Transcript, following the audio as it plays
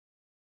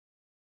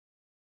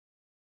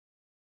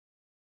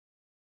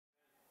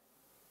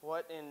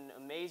What an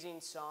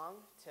amazing song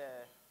to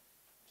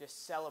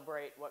just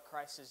celebrate what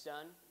Christ has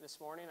done this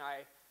morning.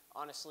 I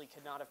honestly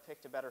could not have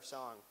picked a better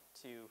song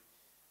to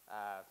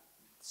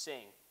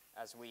sing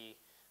as we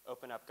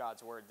open up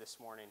God's Word this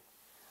morning.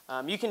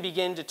 You can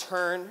begin to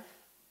turn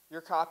your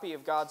copy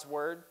of God's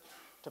Word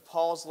to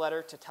Paul's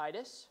letter to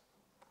Titus.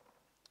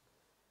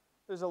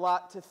 There's a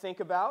lot to think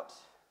about.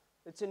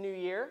 It's a new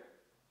year.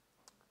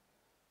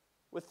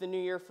 With the new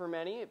year for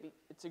many,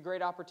 it's a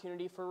great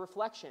opportunity for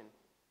reflection.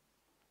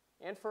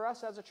 And for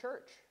us as a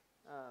church.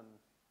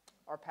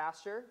 Our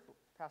pastor,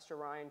 Pastor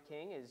Ryan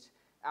King, is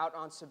out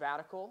on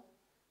sabbatical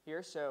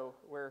here, so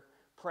we're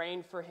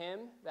praying for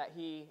him that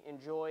he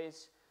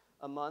enjoys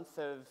a month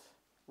of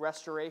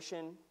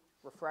restoration,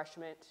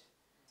 refreshment,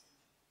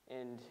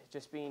 and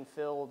just being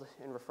filled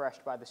and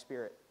refreshed by the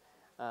Spirit.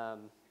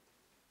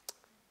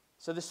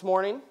 So this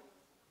morning,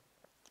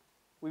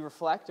 we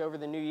reflect over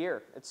the new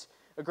year. It's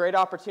a great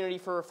opportunity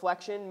for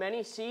reflection.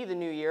 Many see the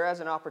new year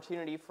as an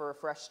opportunity for a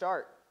fresh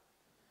start.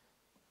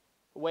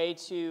 A way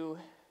to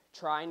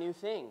try new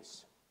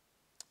things,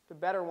 to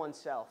better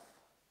oneself,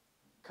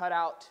 cut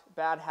out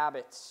bad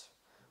habits,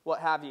 what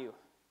have you.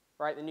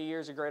 Right? The new year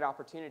is a great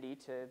opportunity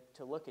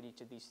to look at each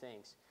of these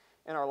things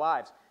in our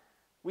lives.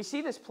 We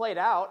see this played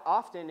out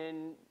often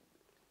in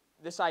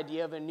this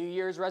idea of a New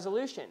Year's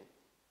resolution.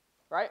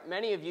 Right?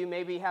 Many of you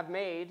maybe have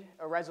made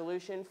a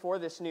resolution for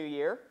this new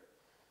year.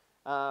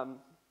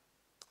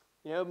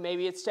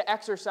 Maybe it's to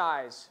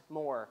exercise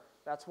more.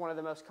 That's one of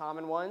the most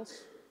common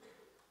ones.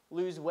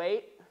 Lose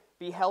weight,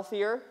 be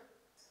healthier,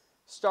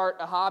 start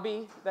a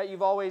hobby that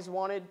you've always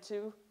wanted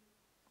to.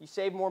 You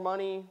save more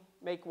money,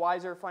 make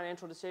wiser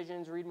financial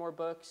decisions, read more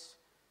books,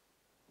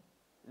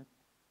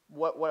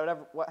 what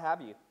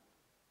have you.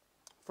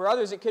 For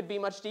others, it could be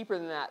much deeper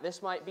than that.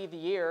 This might be the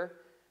year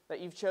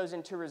that you've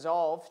chosen to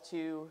resolve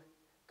to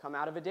come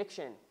out of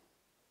addiction,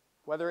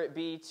 whether it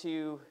be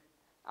to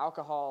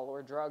alcohol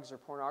or drugs or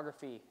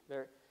pornography.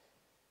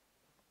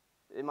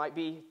 It might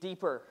be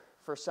deeper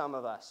for some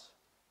of us.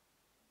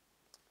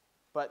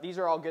 But these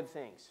are all good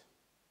things.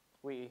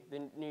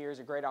 The New Year is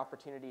a great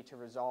opportunity to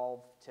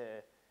resolve to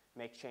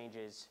make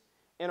changes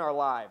in our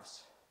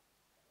lives.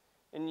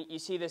 And you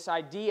see this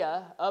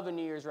idea of a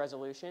New Year's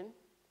resolution,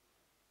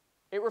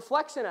 it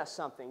reflects in us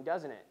something,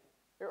 doesn't it?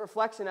 It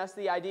reflects in us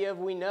the idea of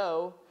we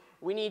know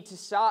we need to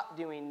stop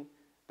doing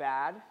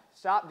bad,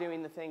 stop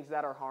doing the things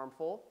that are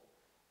harmful,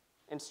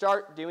 and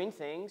start doing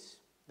things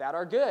that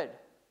are good,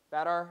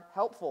 that are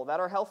helpful,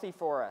 that are healthy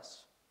for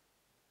us.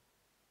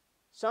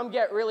 Some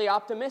get really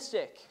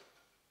optimistic.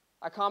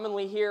 I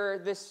commonly hear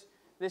this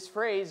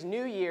phrase,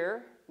 new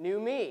year,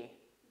 new me,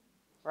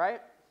 right?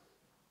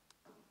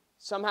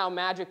 Somehow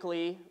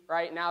magically,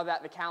 right, now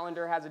that the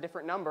calendar has a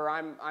different number,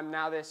 I'm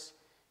now this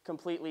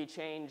completely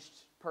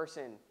changed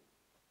person.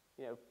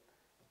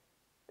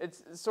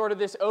 It's sort of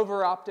this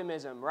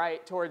over-optimism,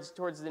 right, towards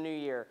the new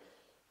year.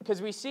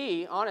 Because we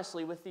see,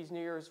 honestly, with these New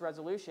Year's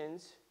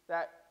resolutions,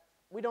 that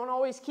we don't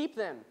always keep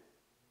them,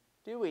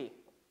 do we?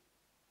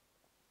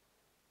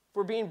 If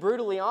we're being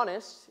brutally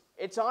honest,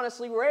 it's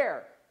honestly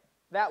rare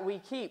that we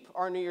keep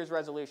our New Year's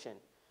resolution.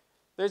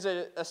 There's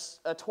a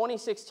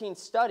 2016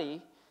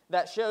 study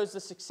that shows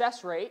the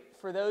success rate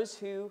for those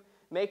who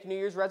make New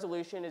Year's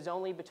resolution is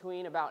only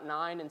between about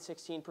 9 and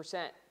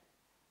 16%.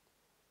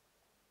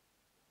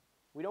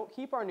 We don't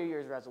keep our New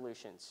Year's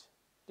resolutions,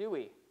 do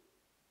we?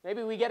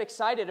 Maybe we get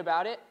excited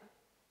about it.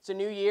 It's a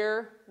new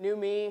year, new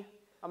me.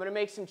 I'm going to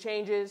make some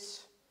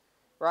changes,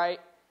 right?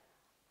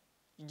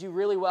 You do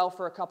really well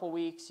for a couple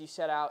weeks. You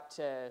set out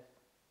to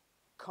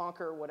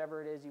conquer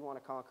whatever it is you want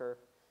to conquer.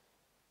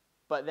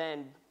 But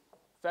then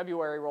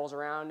February rolls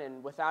around,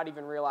 and without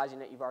even realizing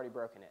it, you've already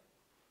broken it.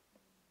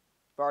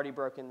 You've already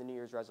broken the New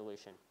Year's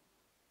resolution.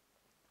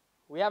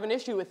 We have an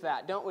issue with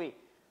that, don't we?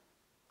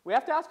 We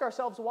have to ask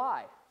ourselves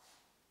why.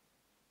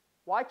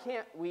 Why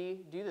can't we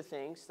do the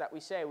things that we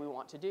say we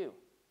want to do?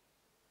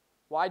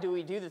 Why do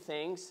we do the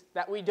things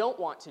that we don't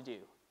want to do,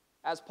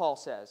 as Paul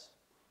says?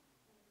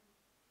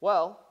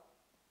 Well,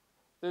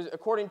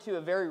 according to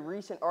a very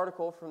recent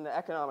article from the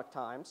Economic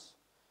Times,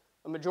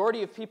 a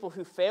majority of people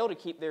who fail to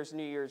keep their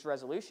New Year's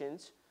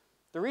resolutions,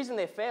 the reason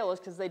they fail is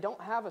because they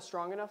don't have a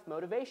strong enough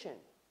motivation.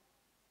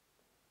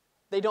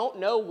 They don't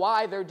know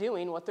why they're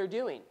doing what they're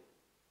doing.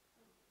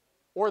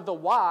 Or the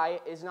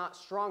why is not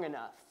strong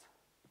enough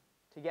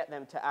to get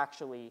them to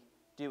actually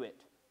do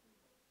it.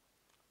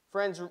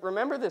 Friends,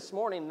 remember this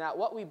morning that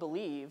what we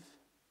believe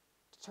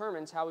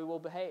determines how we will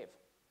behave.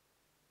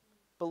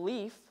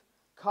 Belief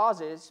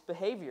causes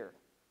behavior.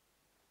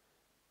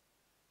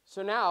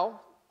 So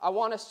now, I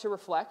want us to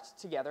reflect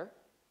together,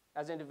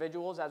 as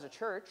individuals, as a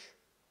church,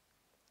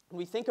 and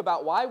we think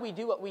about why we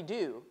do what we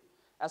do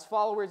as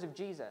followers of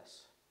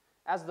Jesus,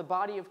 as the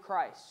body of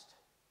Christ.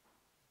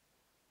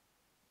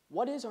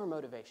 What is our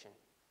motivation?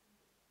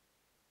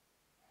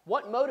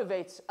 What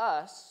motivates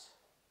us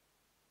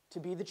to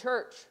be the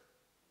church?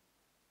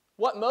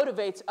 What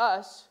motivates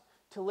us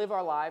to live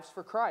our lives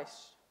for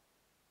Christ?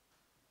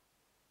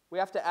 We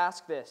have to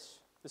ask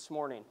this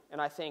morning,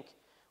 and I think,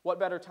 what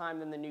better time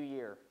than the new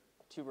year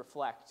to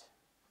reflect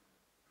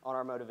on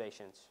our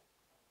motivations?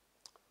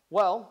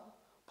 Well,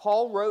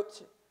 Paul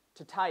wrote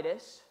to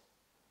Titus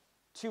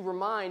to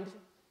remind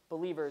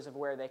believers of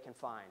where they can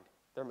find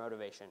their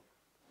motivation.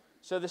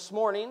 So this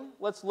morning,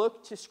 let's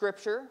look to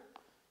Scripture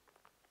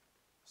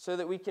so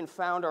that we can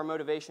found our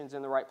motivations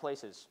in the right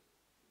places.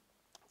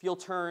 If you'll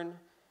turn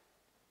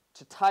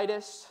to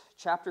Titus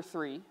chapter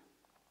 3,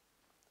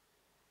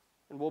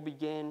 and we'll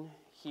begin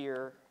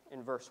here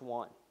in verse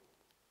 1.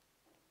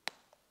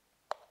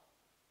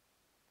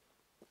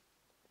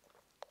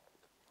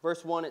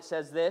 Verse 1, it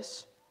says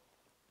this: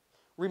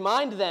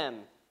 "Remind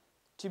them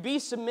to be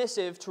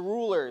submissive to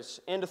rulers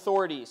and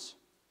authorities,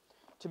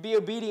 to be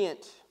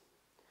obedient,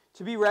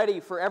 to be ready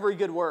for every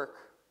good work,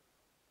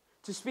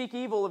 to speak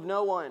evil of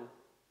no one,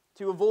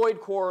 to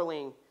avoid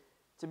quarreling,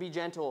 to be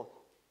gentle,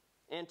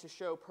 and to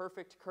show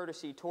perfect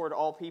courtesy toward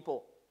all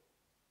people.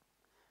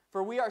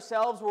 For we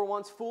ourselves were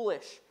once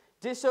foolish,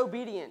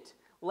 disobedient,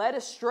 led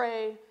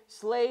astray,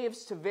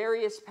 slaves to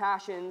various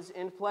passions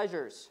and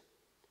pleasures,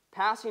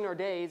 passing our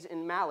days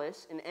in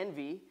malice and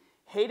envy,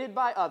 hated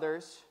by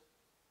others,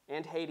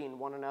 and hating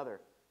one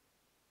another.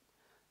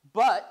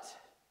 But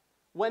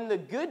when the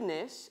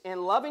goodness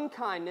and loving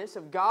kindness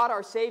of God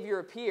our Savior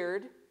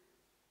appeared,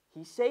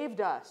 He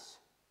saved us,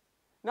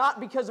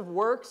 not because of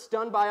works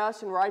done by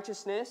us in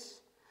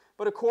righteousness,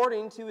 but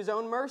according to His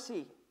own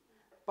mercy,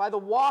 by the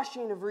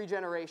washing of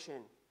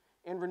regeneration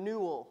and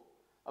renewal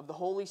of the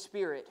Holy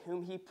Spirit,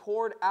 whom He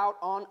poured out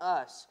on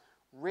us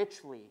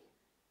richly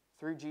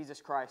through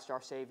Jesus Christ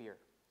our Savior,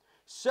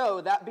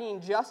 so that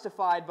being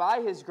justified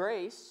by His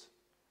grace,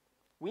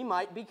 we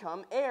might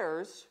become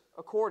heirs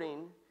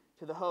according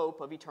to the hope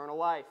of eternal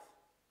life.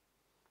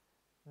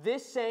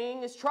 This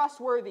saying is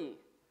trustworthy,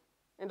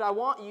 and I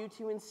want you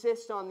to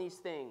insist on these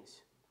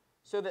things,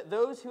 so that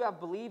those who have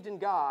believed in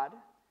God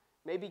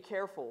may be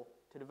careful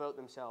to devote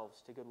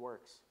themselves to good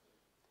works.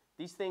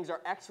 These things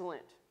are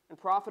excellent and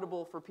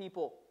profitable for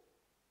people.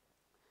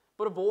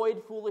 But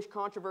avoid foolish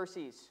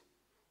controversies,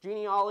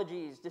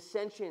 genealogies,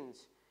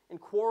 dissensions, and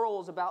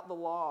quarrels about the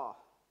law,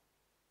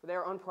 for they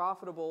are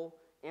unprofitable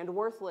and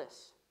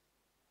worthless.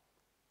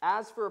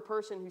 As for a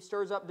person who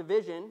stirs up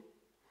division,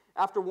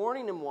 after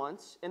warning him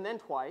once and then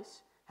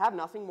twice, have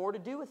nothing more to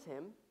do with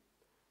him,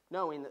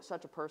 knowing that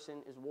such a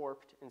person is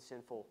warped and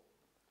sinful.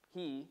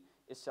 He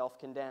is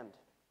self-condemned."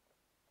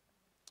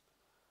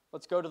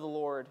 Let's go to the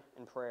Lord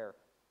in prayer.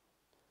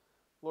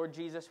 Lord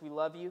Jesus, we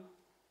love you.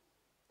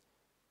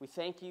 We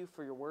thank you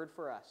for your word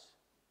for us.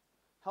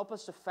 Help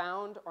us to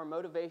found our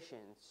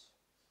motivations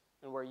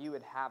and where you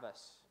would have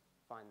us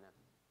find them.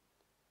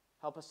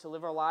 Help us to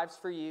live our lives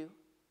for you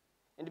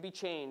and to be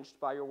changed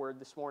by your word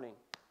this morning.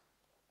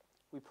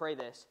 We pray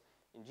this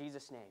in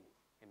Jesus' name.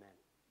 Amen.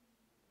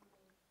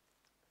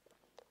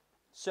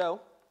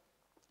 So,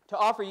 to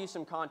offer you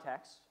some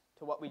context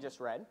to what we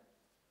just read,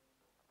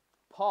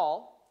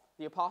 Paul,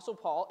 the Apostle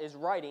Paul, is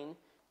writing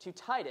to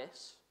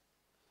Titus.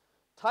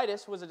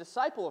 Titus was a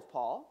disciple of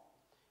Paul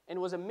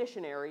and was a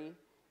missionary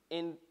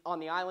on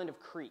the island of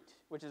Crete,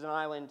 which is an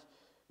island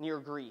near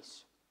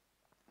Greece.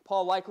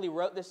 Paul likely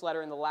wrote this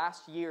letter in the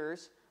last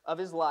years of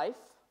his life,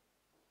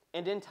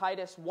 and in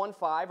Titus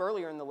 1:5,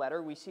 earlier in the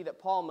letter, we see that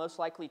Paul most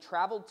likely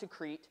traveled to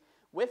Crete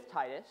with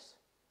Titus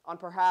on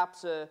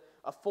perhaps a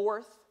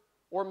fourth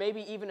or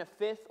maybe even a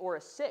fifth or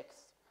a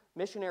sixth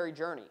missionary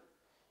journey.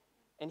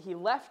 And he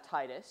left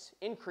Titus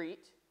in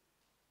Crete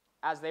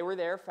as they were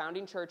there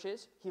founding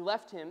churches. He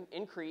left him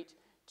in Crete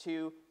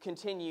to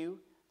continue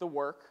the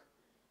work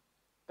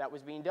that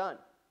was being done.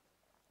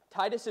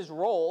 Titus's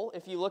role,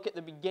 if you look at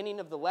the beginning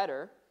of the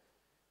letter,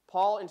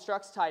 Paul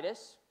instructs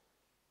Titus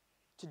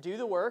to do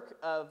the work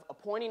of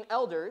appointing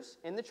elders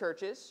in the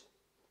churches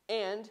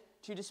and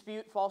to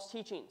dispute false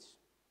teachings,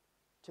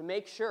 to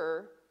make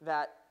sure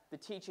that the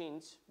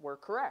teachings were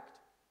correct.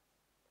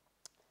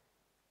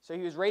 So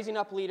he was raising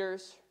up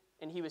leaders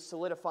and he was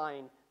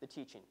solidifying the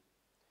teaching.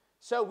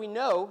 So we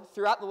know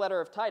throughout the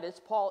letter of Titus,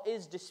 Paul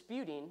is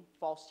disputing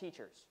false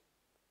teachers.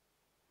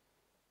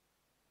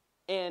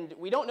 And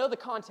we don't know the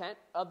content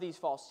of these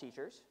false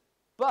teachers,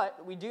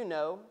 but we do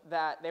know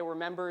that they were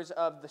members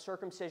of the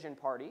circumcision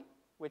party,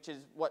 which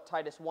is what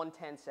Titus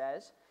 1:10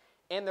 says,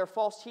 and their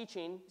false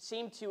teaching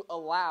seemed to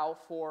allow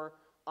for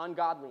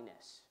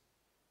ungodliness,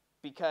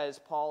 because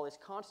Paul is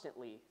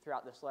constantly,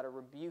 throughout this letter,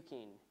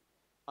 rebuking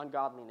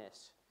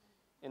ungodliness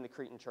in the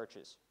Cretan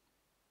churches.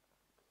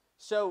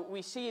 So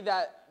we see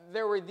that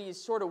there were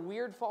these sort of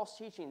weird false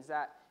teachings,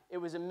 that it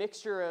was a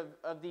mixture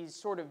of these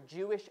sort of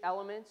Jewish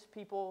elements.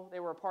 People,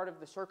 they were a part of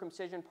the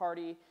circumcision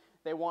party.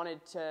 They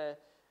wanted to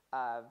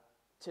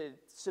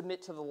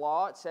submit to the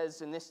law. It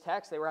says in this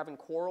text they were having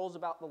quarrels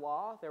about the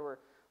law. There were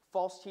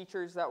false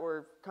teachers that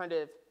were kind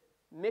of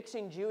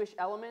mixing Jewish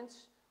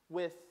elements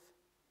with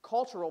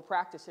cultural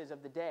practices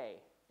of the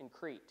day in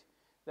Crete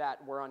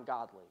that were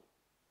ungodly.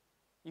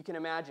 You can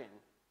imagine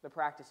the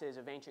practices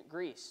of ancient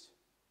Greece.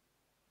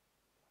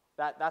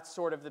 That's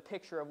sort of the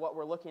picture of what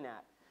we're looking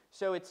at.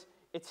 So it's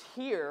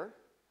here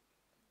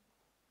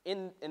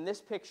in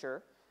this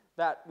picture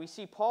that we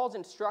see Paul's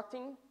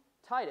instructing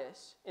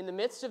Titus in the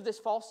midst of this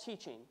false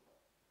teaching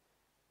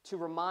to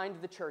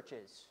remind the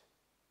churches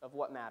of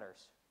what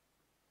matters.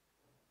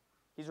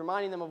 He's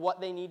reminding them of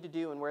what they need to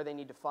do and where they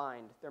need to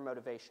find their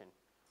motivation.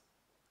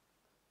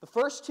 The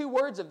first two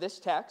words of this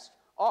text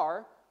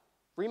are,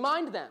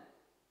 remind them.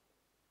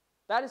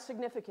 That is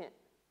significant.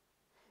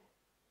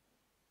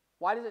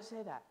 Why does it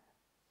say that?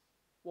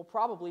 Well,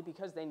 probably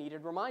because they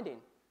needed reminding.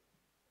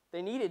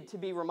 They needed to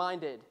be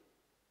reminded,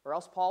 or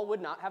else Paul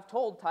would not have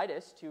told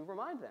Titus to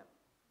remind them,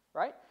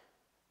 right?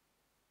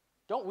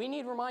 Don't we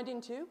need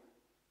reminding too?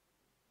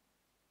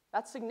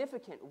 That's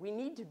significant. We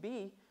need to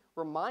be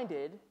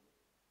reminded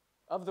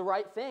of the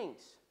right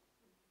things.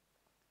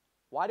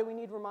 Why do we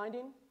need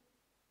reminding?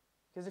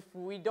 Because if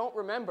we don't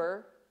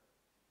remember,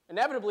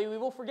 inevitably we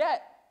will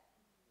forget.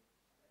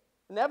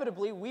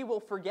 Inevitably we will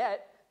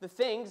forget the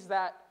things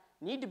that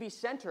need to be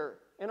center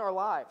in our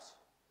lives.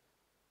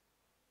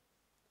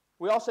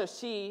 We also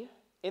see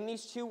in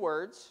these two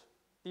words,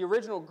 the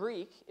original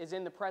Greek is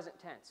in the present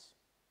tense.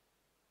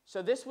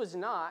 So this was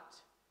not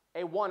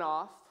a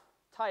one-off.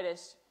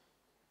 Titus,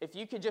 if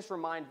you could just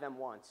remind them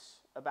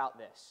once about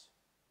this,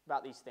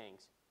 about these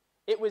things.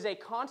 It was a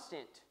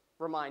constant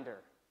reminder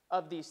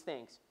of these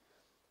things.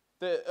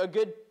 A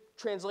good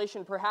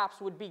translation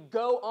perhaps would be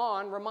go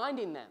on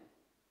reminding them.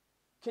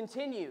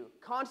 Continue,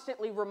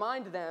 constantly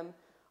remind them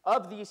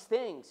of these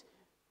things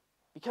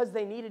because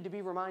they needed to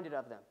be reminded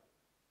of them.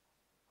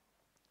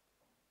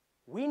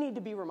 We need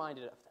to be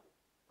reminded of them.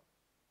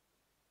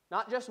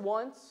 Not just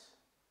once,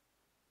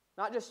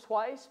 not just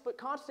twice, but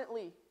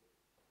constantly.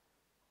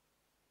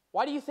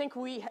 Why do you think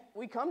we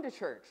come to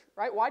church,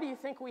 right? Why do you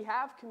think we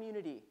have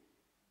community?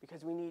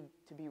 Because we need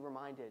to be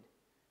reminded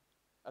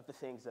of the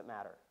things that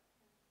matter.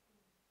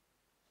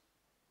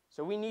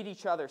 So we need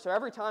each other. So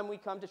every time we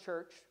come to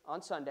church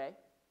on Sunday,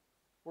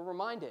 we're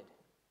reminded.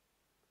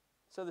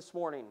 So this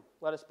morning,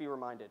 let us be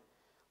reminded.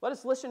 Let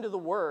us listen to the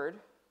Word,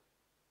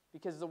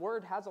 because the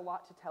Word has a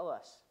lot to tell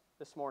us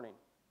this morning.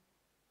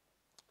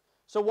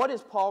 So what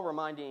is Paul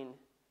reminding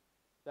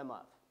them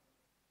of?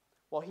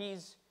 Well,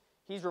 he's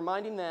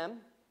reminding them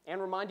and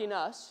reminding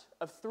us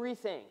of three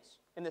things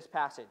in this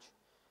passage.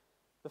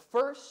 The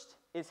first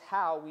is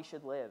how we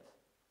should live.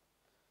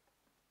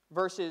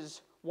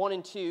 Verses 1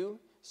 and 2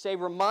 say,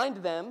 remind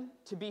them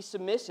to be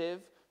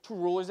submissive to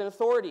rulers and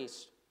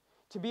authorities,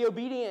 to be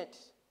obedient,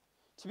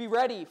 to be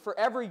ready for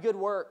every good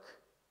work,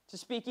 to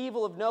speak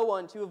evil of no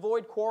one, to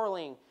avoid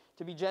quarreling,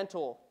 to be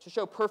gentle, to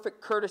show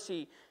perfect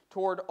courtesy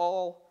toward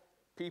all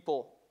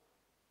people.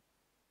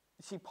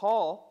 You see,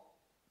 Paul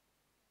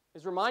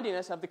is reminding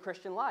us of the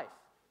Christian life.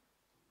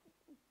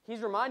 He's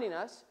reminding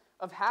us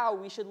of how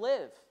we should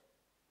live.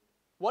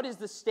 What is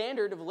the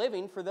standard of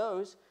living for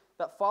those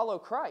that follow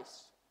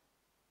Christ?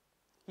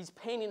 He's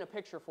painting a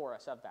picture for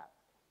us of that.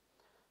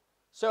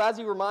 So as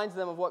he reminds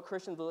them of what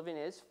Christian living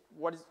is,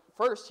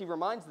 first he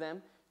reminds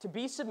them to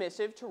be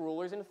submissive to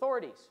rulers and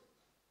authorities.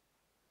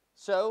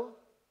 So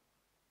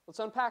let's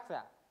unpack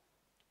that.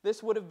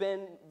 This would have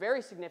been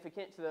very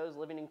significant to those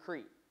living in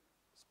Crete,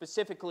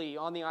 specifically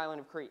on the island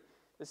of Crete.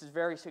 This is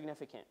very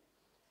significant.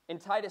 In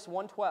Titus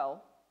 1:12,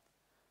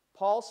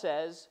 Paul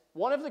says,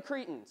 one of the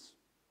Cretans,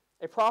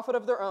 a prophet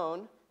of their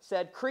own,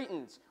 said,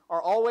 Cretans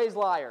are always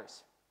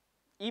liars,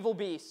 evil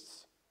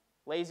beasts,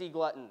 lazy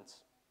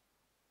gluttons.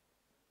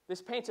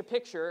 This paints a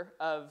picture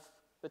of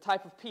the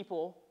type of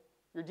people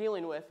you're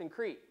dealing with in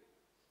Crete.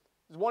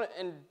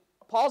 And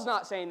Paul's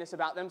not saying this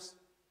about them.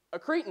 A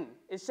Cretan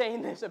is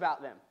saying this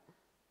about them.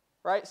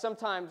 Right?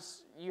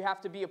 Sometimes you have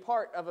to be a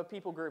part of a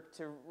people group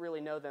to really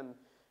know them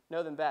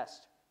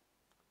best.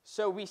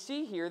 So we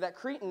see here that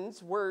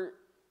Cretans were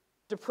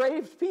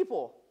depraved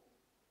people.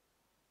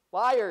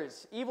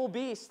 Liars, evil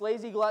beasts,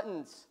 lazy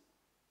gluttons.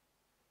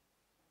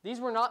 These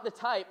were not the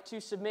type to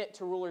submit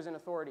to rulers and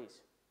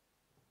authorities.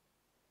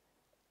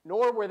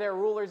 Nor were their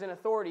rulers and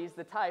authorities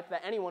the type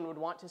that anyone would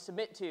want to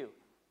submit to.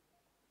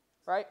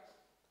 Right?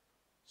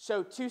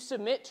 So to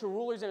submit to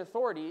rulers and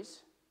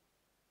authorities,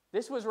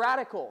 this was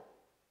radical.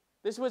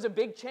 This was a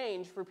big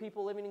change for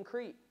people living in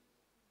Crete.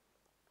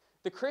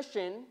 The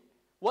Christian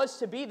was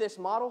to be this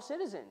model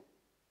citizen.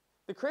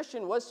 The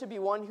Christian was to be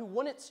one who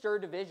wouldn't stir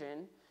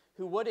division,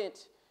 who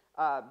wouldn't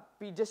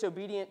be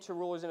disobedient to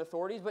rulers and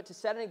authorities, but to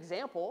set an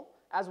example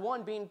as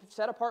one being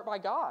set apart by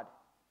God,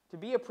 to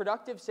be a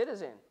productive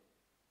citizen.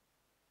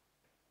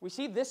 We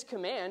see this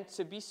command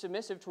to be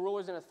submissive to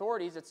rulers and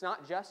authorities. It's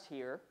not just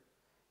here,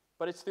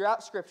 but it's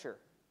throughout Scripture.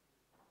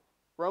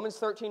 Romans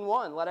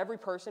 13:1, let every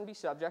person be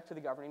subject to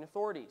the governing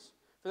authorities.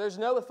 For there's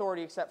no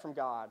authority except from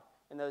God,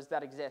 and those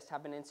that exist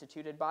have been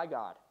instituted by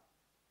God.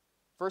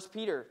 1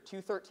 Peter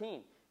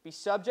 2:13, be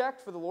subject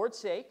for the Lord's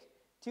sake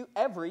to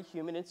every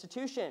human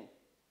institution,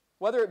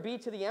 whether it be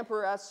to the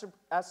emperor as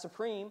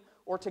supreme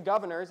or to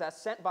governors as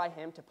sent by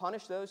him to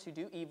punish those who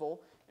do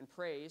evil and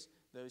praise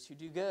those who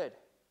do good.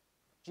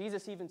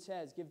 Jesus even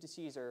says, give to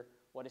Caesar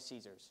what is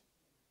Caesar's.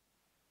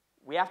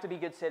 We have to be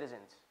good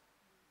citizens.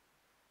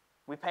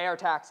 We pay our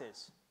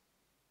taxes.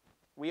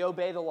 We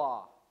obey the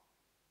law.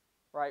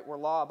 Right? We're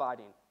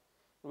law-abiding.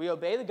 We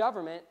obey the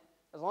government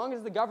as long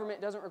as the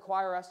government doesn't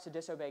require us to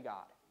disobey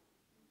God.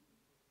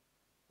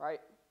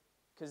 Right?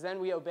 because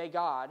then we obey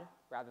God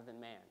rather than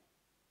man.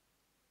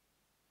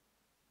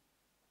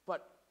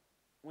 But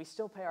we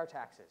still pay our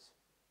taxes.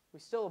 We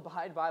still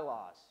abide by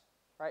laws,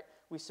 right?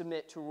 We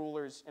submit to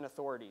rulers and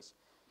authorities.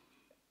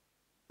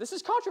 This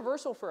is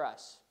controversial for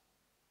us,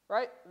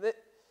 right?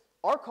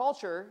 Our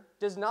culture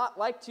does not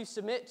like to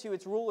submit to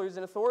its rulers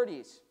and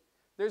authorities.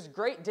 There's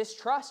great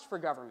distrust for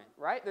government,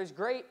 right? There's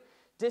great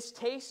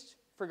distaste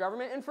for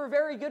government, and for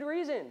very good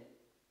reason,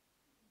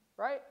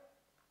 right?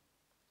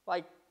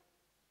 Like,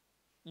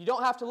 you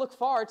don't have to look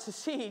far to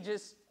see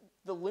just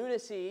the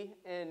lunacy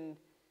and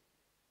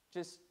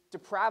just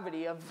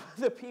depravity of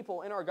the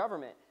people in our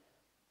government.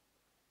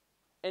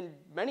 And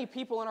many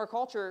people in our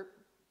culture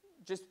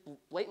just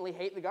blatantly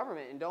hate the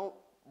government and don't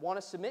want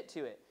to submit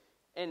to it.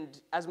 And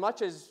as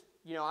much as,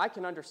 I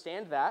can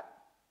understand that,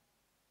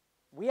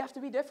 we have to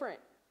be different.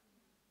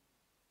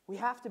 We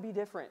have to be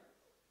different.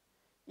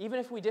 Even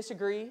if we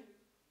disagree,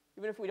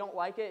 even if we don't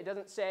like it, it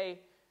doesn't say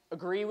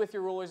agree with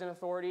your rulers and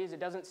authorities.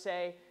 It doesn't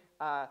say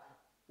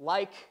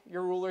like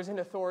your rulers and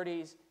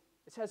authorities.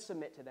 It says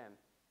submit to them.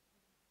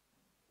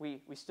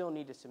 We still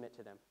need to submit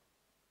to them.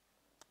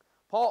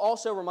 Paul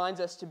also reminds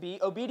us to be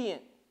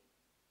obedient.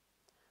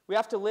 We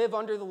have to live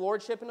under the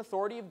lordship and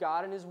authority of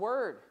God and His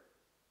Word.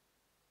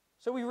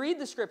 So we read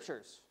the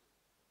Scriptures.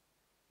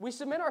 We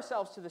submit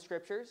ourselves to the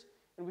Scriptures,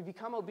 and we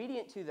become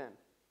obedient to them.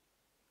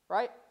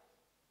 Right?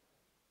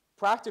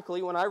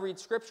 Practically, when I read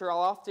Scripture, I'll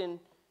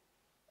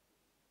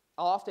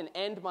often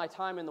end my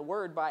time in the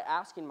Word by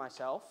asking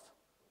myself,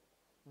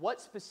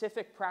 what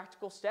specific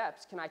practical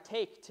steps can I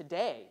take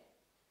today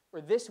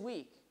or this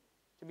week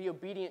to be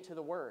obedient to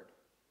the Word?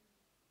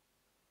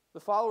 The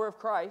follower of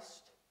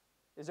Christ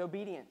is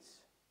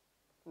obedience,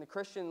 and the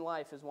Christian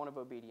life is one of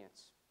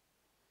obedience.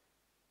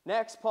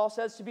 Next, Paul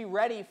says to be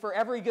ready for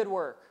every good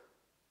work.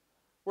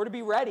 We're to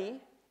be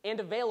ready and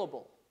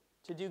available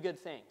to do good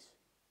things.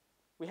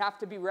 We have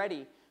to be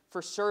ready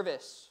for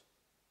service.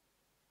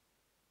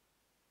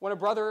 When a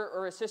brother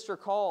or a sister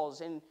calls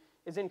and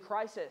is in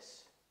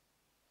crisis,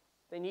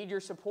 they need your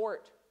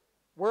support.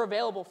 We're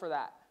available for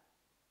that.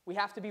 We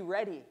have to be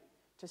ready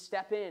to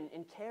step in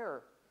and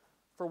care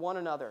for one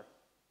another.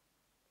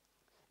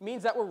 It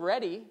means that we're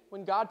ready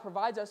when God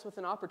provides us with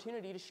an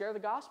opportunity to share the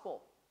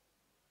gospel.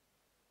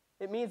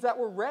 It means that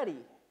we're ready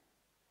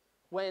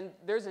when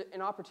there's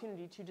an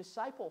opportunity to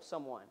disciple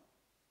someone.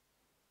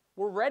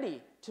 We're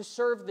ready to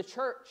serve the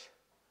church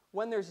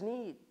when there's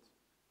need.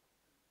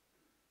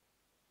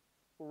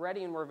 We're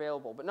ready and we're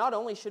available. But not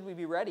only should we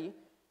be ready,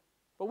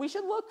 but we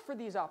should look for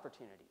these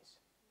opportunities.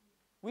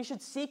 We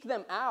should seek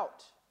them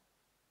out.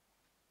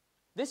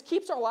 This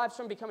keeps our lives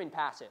from becoming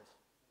passive,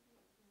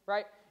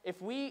 right?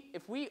 If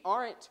we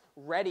aren't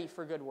ready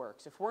for good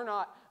works, if we're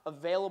not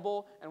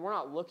available and we're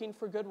not looking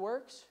for good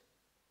works,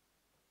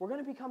 we're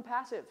going to become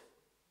passive.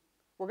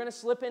 We're going to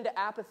slip into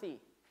apathy.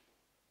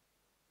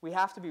 We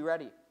have to be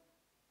ready.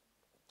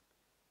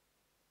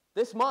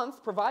 This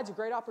month provides a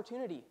great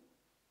opportunity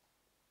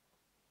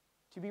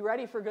to be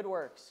ready for good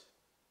works.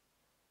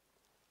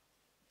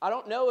 I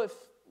don't know if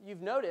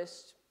you've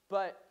noticed,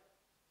 but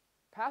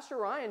Pastor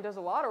Ryan does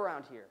a lot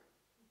around here.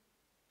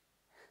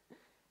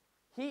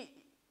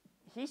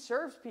 He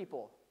serves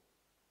people.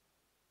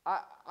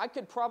 I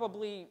could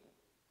probably,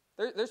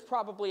 there's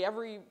probably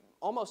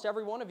almost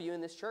every one of you in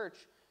this church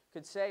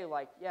could say,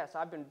 like, yes,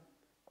 I've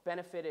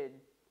benefited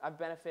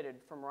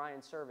from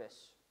Ryan's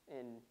service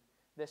in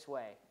this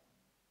way.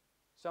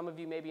 Some of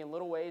you maybe in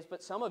little ways,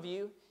 but some of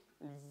you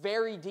in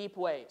very deep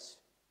ways.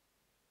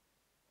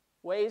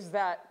 Ways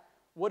that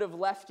would have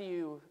left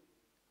you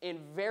in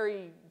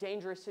very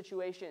dangerous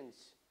situations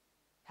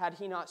had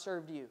he not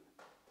served you.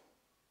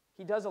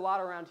 He does a lot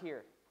around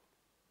here.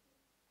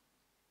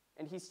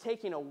 And he's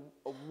taking a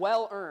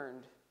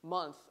well-earned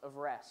month of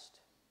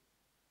rest.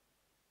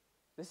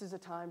 This is a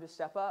time to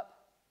step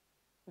up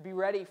and be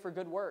ready for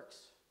good works.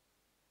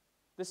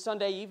 This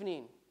Sunday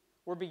evening,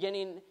 we're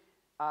beginning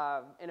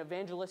an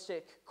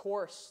evangelistic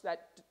course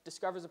that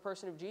discovers the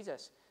person of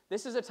Jesus.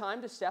 This is a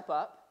time to step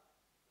up,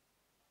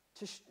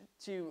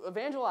 to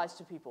evangelize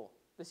to people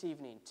this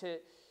evening,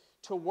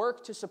 to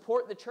work to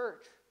support the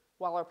church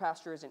while our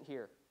pastor isn't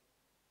here.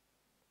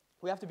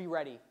 We have to be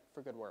ready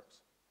for good works.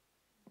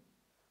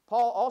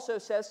 Paul also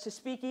says to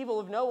speak evil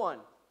of no one.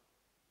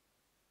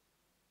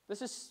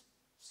 This is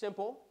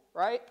simple,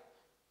 right?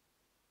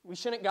 We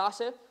shouldn't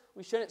gossip.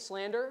 We shouldn't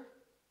slander,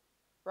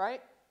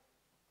 right?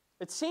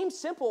 It seems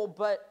simple,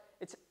 but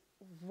it's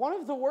one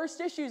of the worst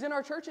issues in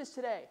our churches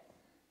today.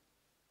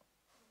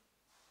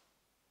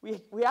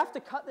 We have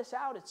to cut this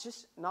out. It's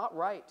just not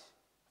right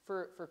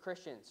for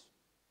Christians.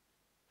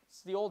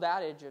 It's the old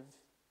adage of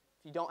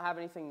if you don't have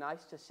anything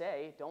nice to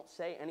say, don't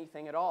say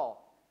anything at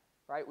all,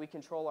 right? We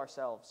control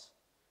ourselves.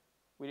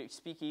 We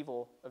speak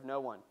evil of no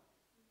one.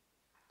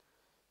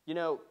 You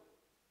know,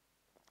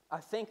 I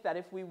think that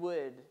if we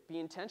would be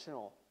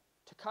intentional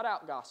to cut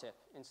out gossip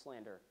and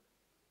slander,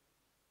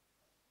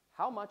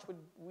 how much would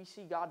we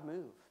see God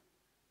move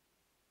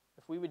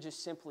if we would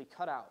just simply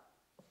cut out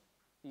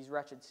these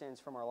wretched sins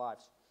from our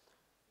lives?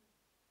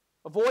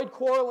 Avoid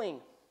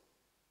quarreling.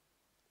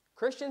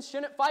 Christians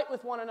shouldn't fight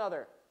with one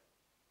another.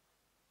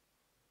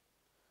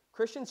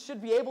 Christians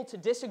should be able to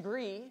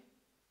disagree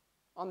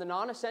on the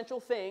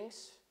non-essential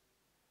things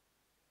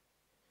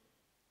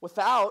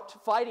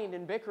without fighting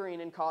and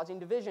bickering and causing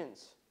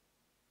divisions.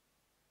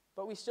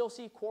 But we still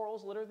see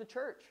quarrels litter the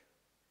church.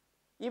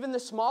 Even the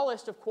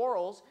smallest of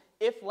quarrels,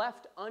 if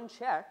left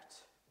unchecked,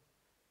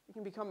 it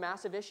can become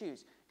massive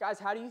issues. Guys,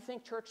 how do you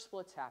think church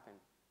splits happen?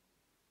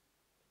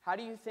 How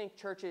do you think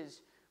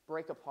churches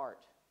break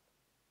apart?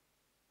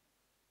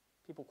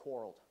 People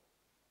quarreled.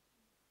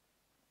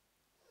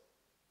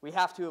 We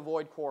have to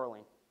avoid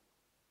quarreling.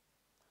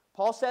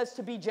 Paul says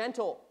to be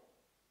gentle.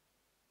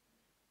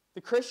 The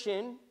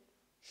Christian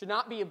should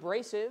not be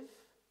abrasive,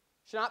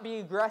 should not be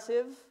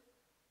aggressive,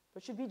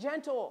 but should be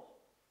gentle,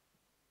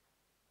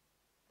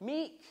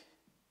 meek,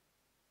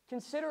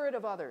 considerate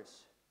of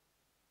others.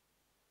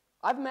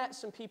 I've met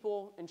some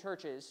people in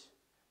churches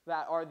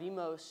that are the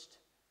most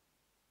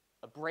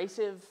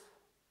abrasive,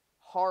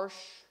 harsh,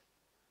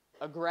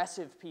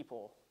 aggressive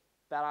people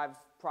that I've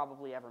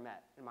probably ever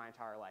met in my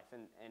entire life,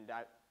 and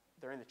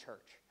they're in the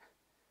church.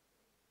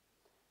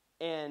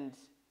 And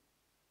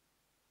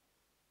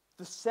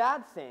the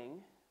sad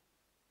thing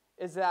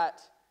is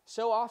that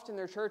so often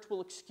their church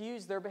will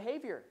excuse their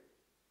behavior.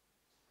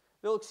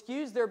 They'll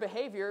excuse their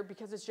behavior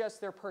because it's just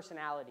their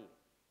personality,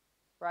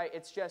 right?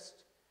 That's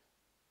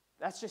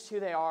just who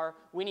they are.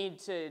 We need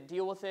to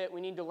deal with it. We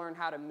need to learn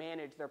how to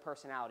manage their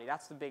personality.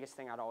 That's the biggest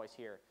thing I'd always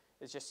hear,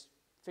 is just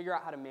figure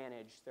out how to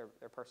manage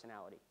their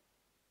personality.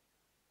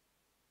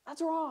 That's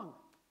wrong.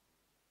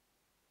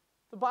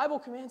 The Bible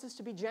commands us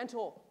to be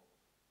gentle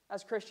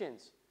as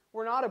Christians.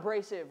 We're not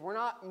abrasive. We're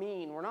not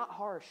mean. We're not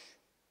harsh.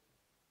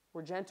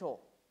 We're gentle.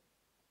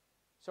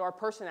 So our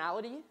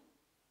personality,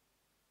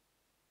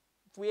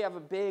 if we have a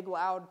big,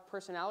 loud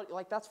personality,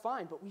 that's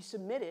fine, but we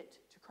submit it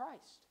to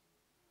Christ.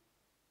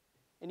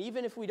 And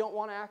even if we don't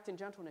want to act in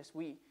gentleness,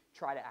 we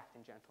try to act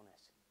in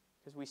gentleness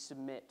because we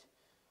submit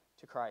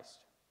to Christ.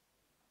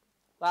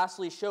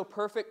 Lastly, show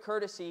perfect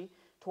courtesy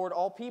toward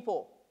all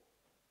people.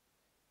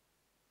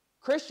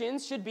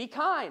 Christians should be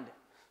kind.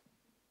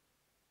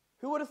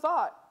 Who would have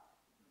thought?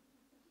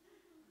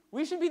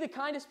 We should be the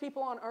kindest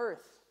people on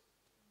earth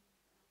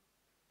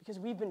because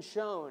we've been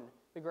shown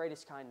the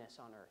greatest kindness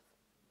on earth,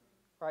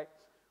 right?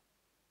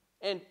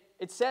 And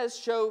it says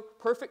show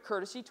perfect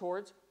courtesy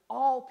towards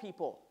all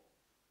people,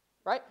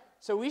 right?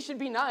 So we should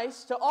be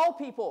nice to all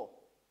people,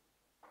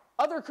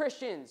 other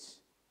Christians,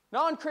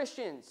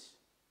 non-Christians,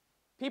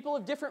 people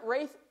of different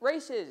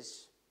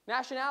races,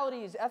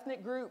 nationalities,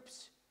 ethnic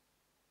groups,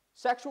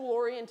 sexual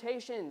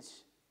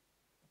orientations.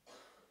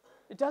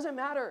 It doesn't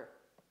matter.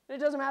 It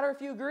doesn't matter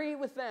if you agree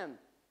with them.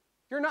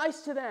 You're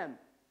nice to them.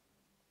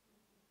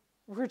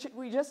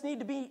 We just need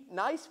to be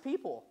nice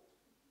people,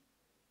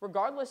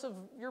 regardless of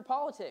your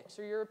politics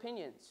or your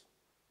opinions,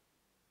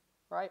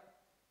 right?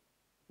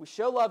 We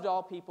show love to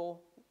all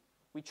people.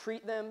 We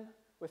treat them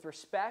with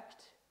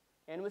respect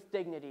and with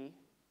dignity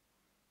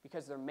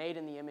because they're made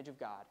in the image of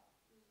God,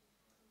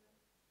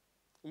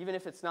 even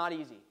if it's not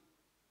easy.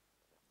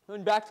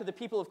 Going back to the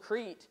people of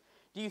Crete,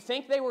 do you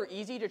think they were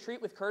easy to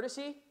treat with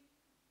courtesy?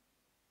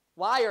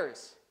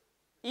 Liars,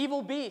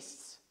 evil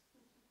beasts,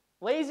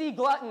 lazy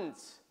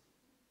gluttons.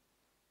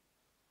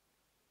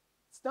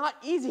 It's not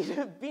easy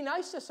to be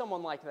nice to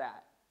someone like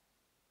that.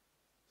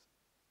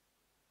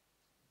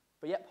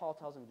 But yet Paul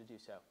tells them to do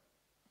so.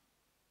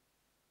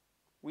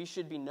 We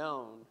should be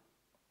known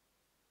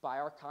by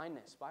our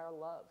kindness, by our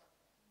love.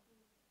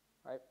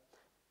 Right?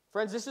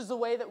 Friends, this is the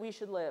way that we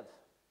should live.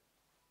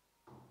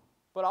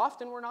 But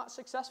often we're not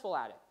successful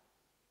at it.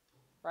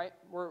 Right?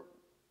 We're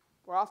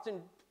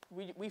often,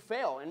 we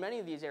fail in many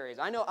of these areas.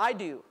 I know I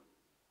do.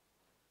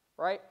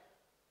 Right?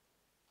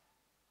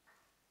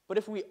 But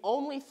if we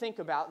only think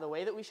about the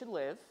way that we should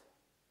live,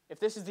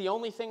 if this is the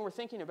only thing we're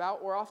thinking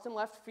about, we're often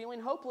left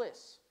feeling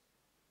hopeless.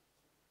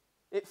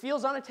 It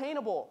feels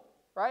unattainable,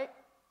 right?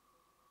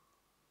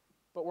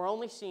 But we're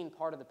only seeing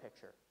part of the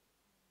picture.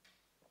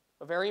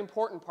 A very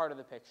important part of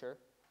the picture,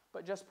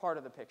 but just part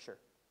of the picture.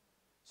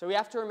 So we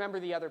have to remember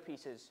the other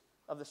pieces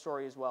of the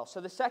story as well.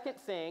 So the second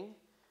thing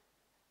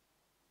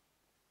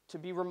to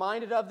be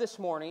reminded of this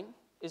morning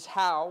is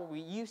how we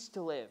used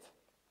to live.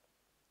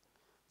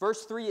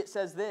 Verse 3, it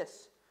says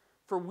this: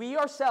 "For we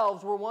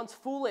ourselves were once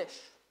foolish,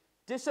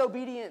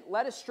 disobedient,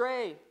 led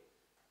astray,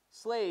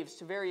 slaves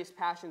to various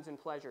passions and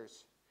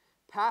pleasures,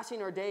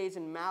 passing our days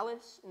in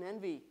malice and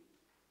envy,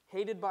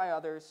 hated by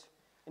others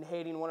and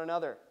hating one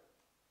another."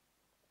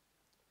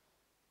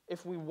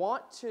 If we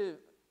want to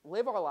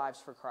live our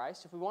lives for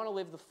Christ, if we want to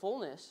live the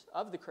fullness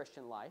of the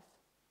Christian life,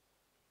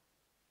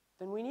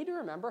 then we need to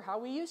remember how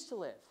we used to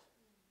live.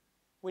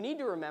 We need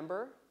to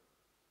remember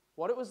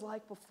what it was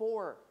like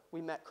before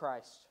we met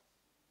Christ.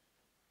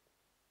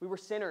 We were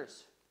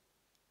sinners.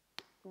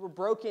 We were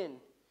broken,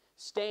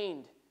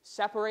 stained,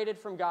 separated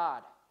from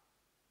God.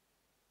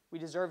 We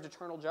deserved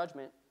eternal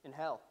judgment in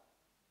hell.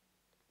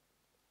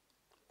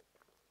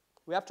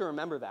 We have to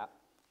remember that.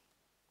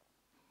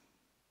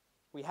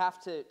 We have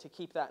to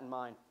keep that in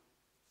mind.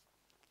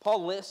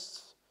 Paul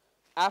lists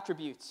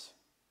attributes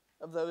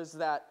of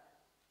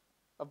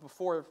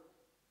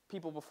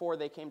people before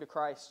they came to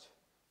Christ.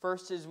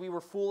 First is we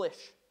were foolish.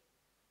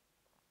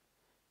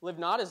 Live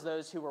not as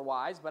those who were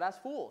wise, but as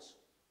fools.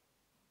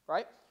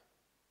 Right?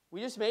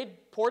 We just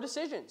made poor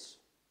decisions.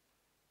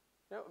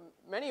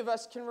 Many of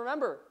us can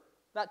remember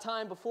that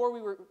time before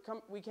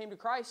we came to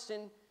Christ,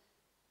 and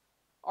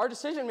our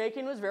decision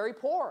making was very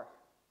poor.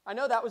 I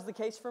know that was the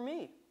case for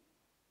me.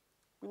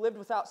 We lived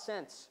without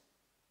sense.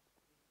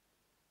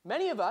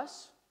 Many of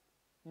us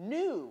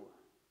knew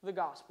the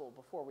gospel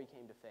before we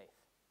came to faith.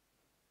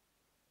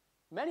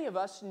 Many of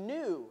us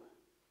knew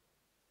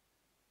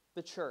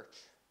the church.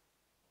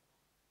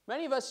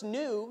 Many of us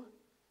knew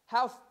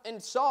how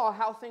and saw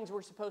how things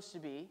were supposed to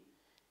be,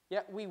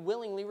 yet we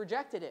willingly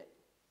rejected it.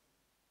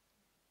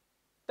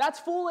 That's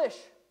foolish.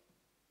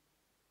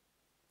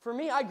 For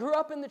me, I grew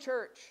up in the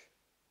church,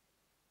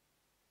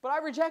 but I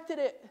rejected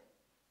it.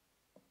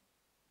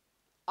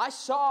 I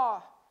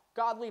saw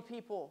godly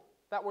people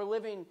that were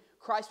living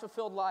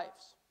Christ-fulfilled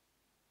lives,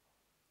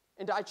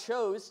 and I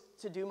chose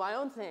to do my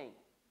own thing.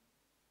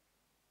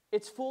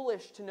 It's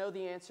foolish to know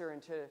the answer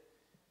and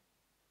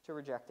to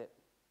reject it.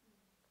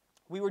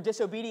 We were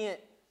disobedient,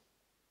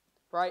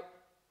 right?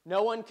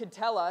 No one could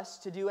tell us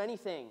to do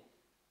anything.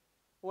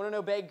 We wouldn't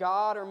obey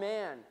God or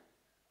man.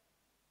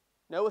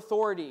 No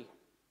authority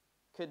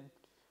could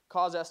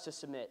cause us to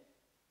submit.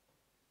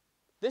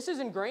 This is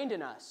ingrained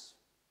in us.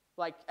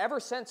 Like, ever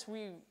since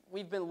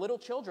we've been little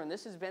children,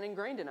 this has been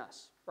ingrained in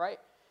us, right?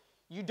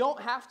 You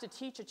don't have to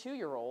teach a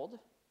 2-year-old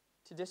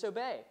to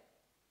disobey.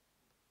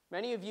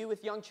 Many of you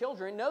with young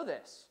children know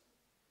this.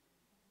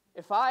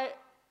 If I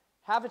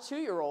have a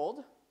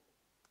 2-year-old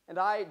and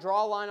I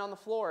draw a line on the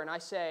floor and I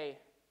say,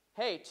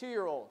 hey,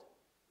 2-year-old,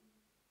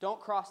 don't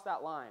cross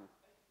that line.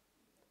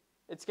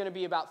 It's going to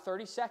be about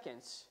 30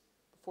 seconds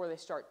before they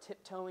start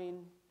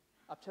tiptoeing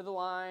up to the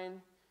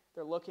line.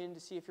 They're looking to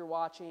see if you're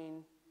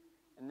watching.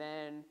 And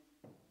then,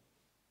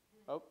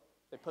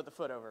 they put the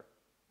foot over.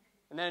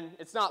 And then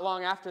it's not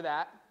long after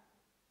that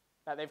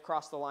they've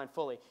crossed the line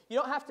fully. You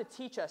don't have to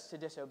teach us to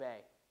disobey.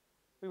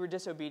 We were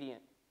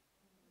disobedient.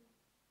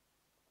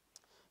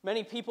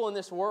 Many people in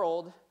this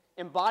world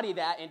embody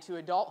that into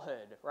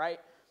adulthood, right?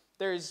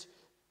 They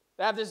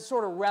have this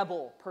sort of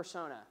rebel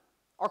persona.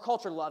 Our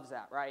culture loves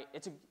that, right?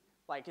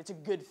 It's a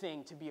good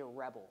thing to be a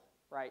rebel,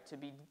 right? To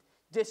be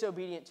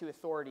disobedient to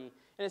authority.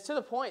 And it's to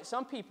the point,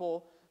 some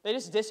people, they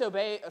just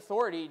disobey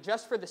authority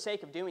just for the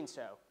sake of doing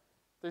so.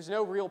 There's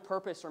no real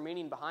purpose or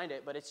meaning behind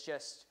it, but it's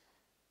just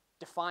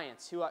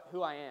defiance,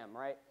 who I am,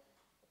 right?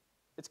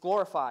 It's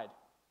glorified.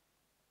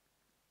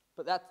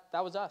 But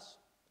that was us.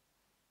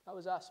 That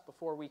was us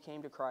before we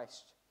came to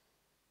Christ.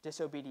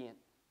 Disobedient.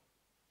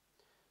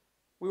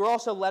 We were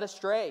also led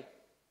astray.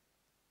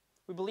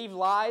 We believe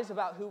lies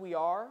about who we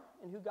are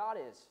and who God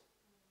is.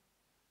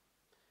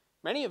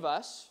 Many of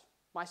us,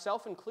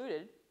 myself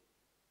included,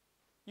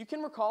 you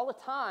can recall a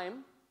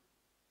time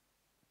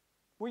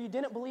where you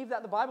didn't believe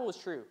that the Bible was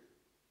true.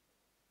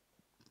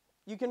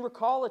 You can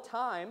recall a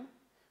time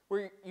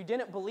where you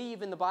didn't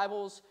believe in the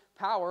Bible's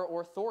power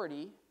or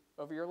authority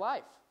over your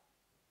life.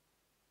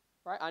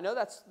 Right? I know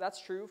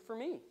that's true for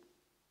me.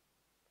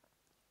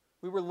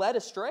 We were led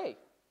astray.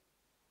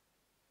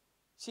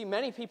 See,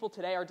 many people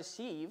today are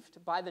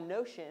deceived by the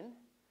notion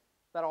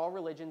that all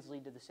religions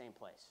lead to the same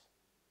place.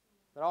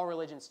 That all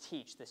religions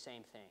teach the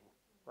same thing,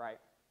 right?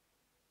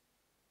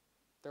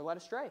 They're led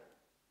astray.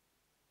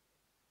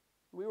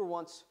 We were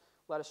once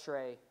led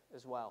astray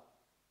as well.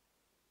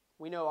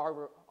 We know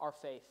our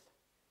faith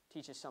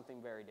teaches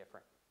something very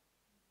different.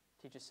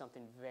 Teaches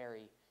something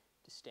very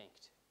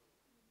distinct.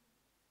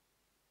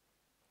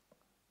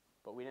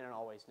 But we didn't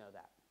always know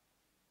that.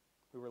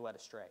 We were led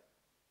astray.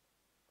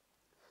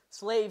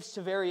 Slaves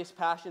to various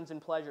passions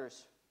and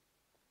pleasures.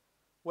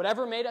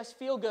 Whatever made us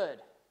feel good,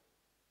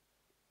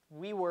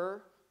 we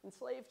were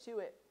enslaved to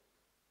it.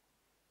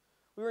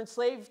 We were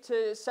enslaved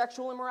to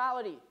sexual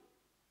immorality,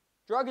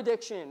 drug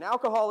addiction,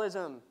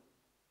 alcoholism,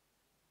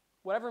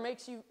 whatever made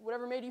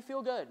you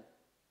feel good.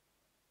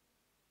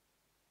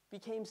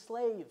 Became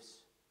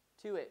slaves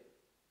to it.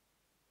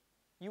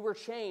 You were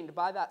chained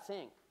by that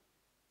thing.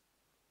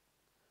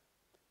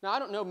 Now, I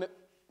don't know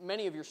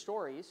many of your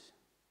stories,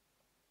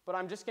 but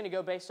I'm just going to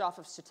go based off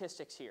of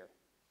statistics here.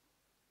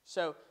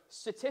 So,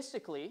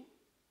 statistically,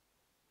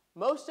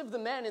 most of the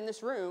men in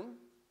this room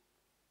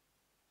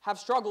have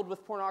struggled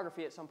with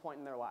pornography at some point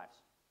in their lives.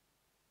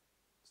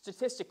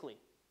 Statistically.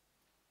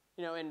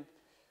 And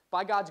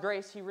by God's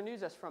grace, He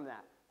renews us from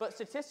that. But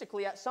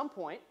statistically, at some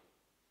point,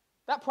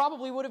 that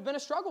probably would have been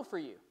a struggle for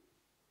you.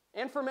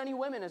 And for many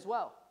women as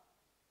well.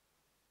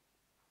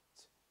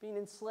 It's being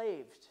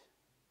enslaved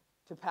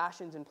to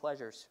passions and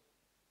pleasures.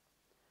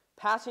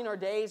 Passing our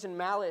days in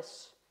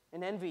malice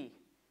and envy.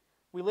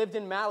 We lived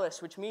in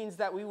malice, which means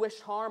that we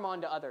wished harm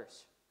onto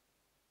others.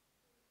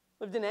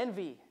 Lived in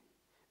envy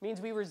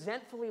means we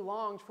resentfully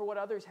longed for what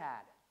others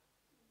had.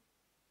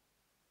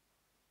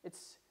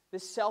 It's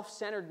this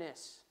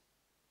self-centeredness.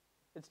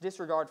 It's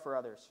disregard for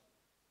others.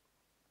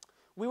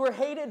 We were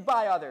hated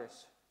by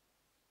others.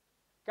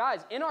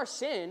 Guys, in our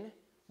sin,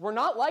 we're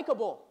not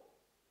likable.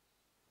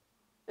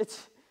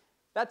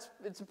 This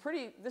is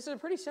a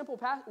pretty simple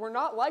path. We're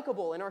not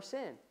likable in our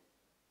sin,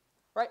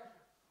 right?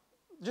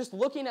 Just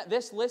looking at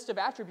this list of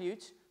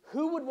attributes,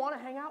 who would want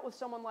to hang out with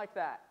someone like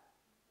that?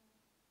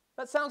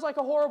 That sounds like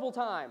a horrible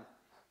time,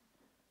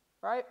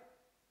 right?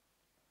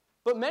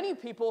 But many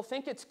people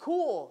think it's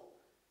cool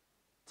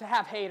to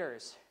have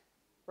haters,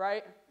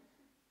 right?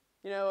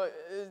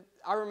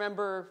 I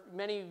remember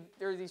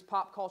there are these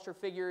pop culture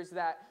figures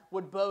that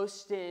would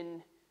boast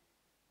in,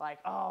 like,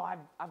 oh,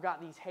 I've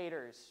got these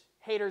haters.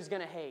 Haters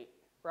gonna hate,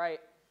 right?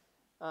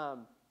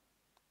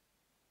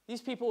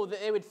 These people,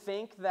 they would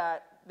think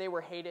that they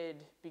were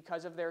hated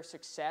because of their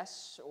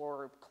success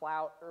or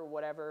clout or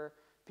whatever.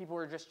 People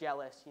were just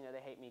jealous. They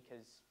hate me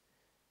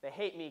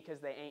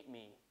because they ain't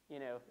me.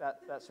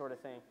 That sort of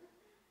thing.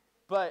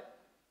 But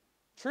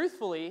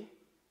truthfully,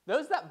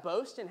 those that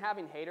boast in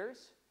having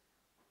haters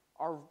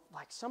are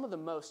like some of the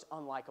most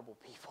unlikable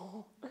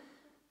people.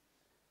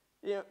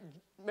 Have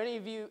any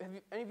of you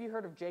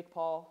heard of Jake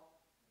Paul?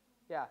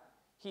 Yeah,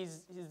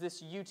 he's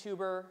this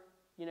YouTuber,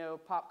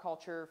 pop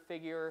culture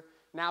figure,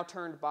 now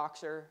turned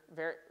boxer.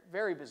 Very,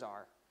 very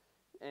bizarre,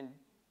 and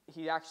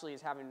he actually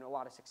is having a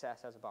lot of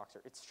success as a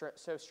boxer. It's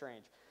so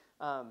strange,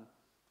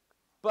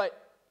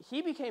 but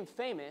he became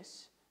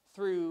famous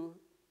through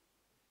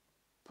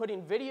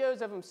putting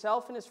videos of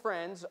himself and his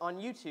friends on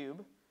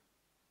YouTube,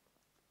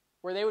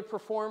 where they would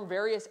perform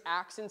various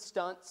acts and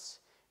stunts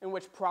in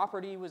which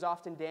property was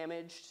often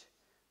damaged,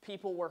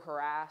 people were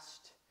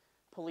harassed,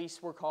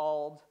 police were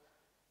called,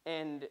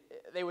 and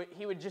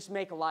he would just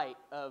make light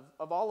of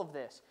all of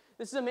this.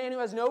 This is a man who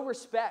has no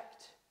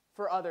respect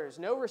for others,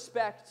 no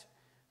respect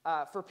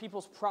for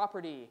people's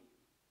property,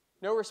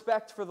 no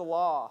respect for the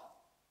law,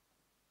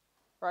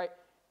 right?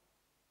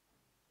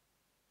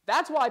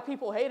 That's why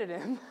people hated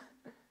him,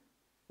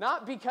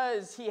 not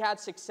because he had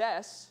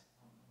success.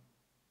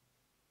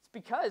 It's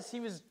because he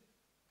was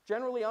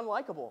generally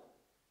unlikable,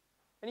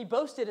 and he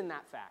boasted in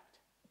that fact.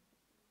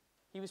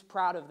 He was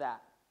proud of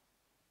that.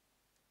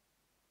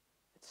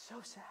 It's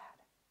so sad.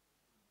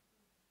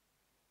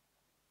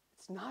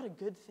 It's not a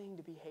good thing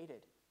to be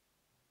hated.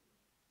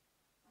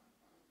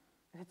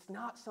 And it's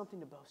not something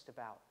to boast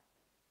about.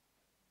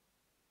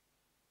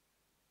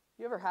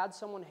 You ever had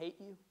someone hate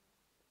you?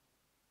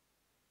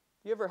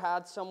 You ever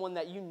had someone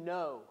that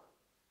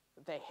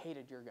that they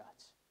hated your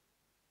guts?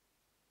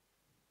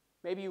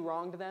 Maybe you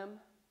wronged them.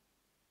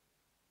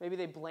 Maybe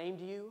they blamed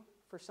you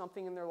for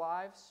something in their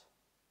lives.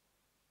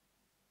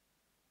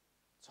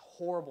 It's a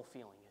horrible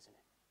feeling, isn't it?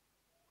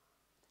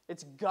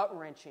 It's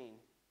gut-wrenching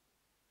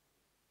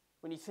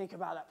when you think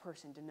about that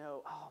person to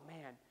know, oh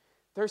man,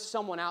 there's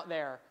someone out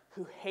there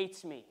who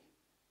hates me,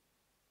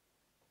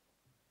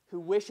 who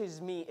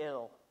wishes me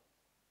ill.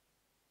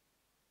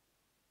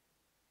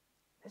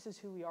 This is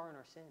who we are in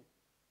our sin.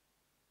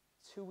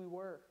 It's who we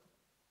were.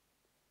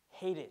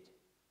 Hated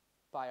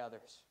by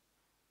others.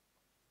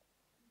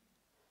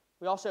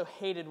 We also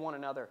hated one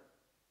another.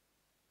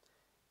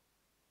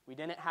 We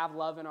didn't have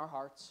love in our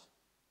hearts.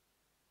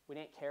 We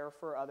didn't care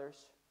for others.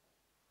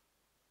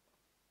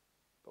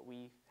 But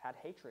we had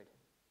hatred.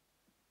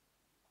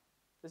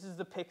 This is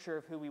the picture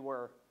of who we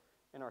were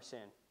in our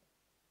sin.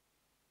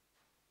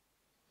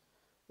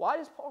 Why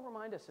does Paul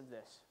remind us of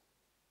this?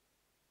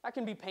 That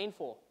can be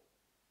painful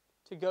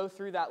to go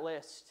through that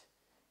list,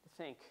 to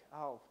think,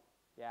 oh,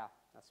 yeah,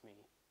 that's me.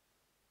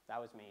 That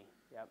was me.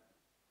 Yep.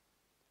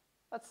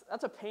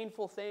 That's a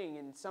painful thing,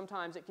 and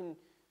sometimes it can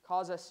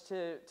cause us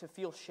to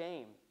feel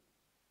shame.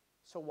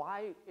 So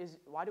why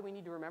do we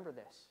need to remember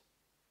this?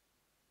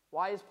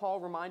 Why is Paul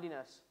reminding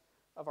us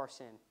of our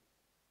sin?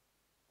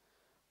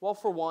 Well,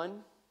 for one,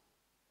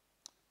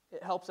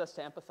 it helps us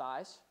to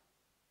empathize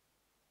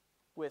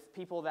with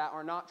people that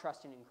are not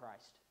trusting in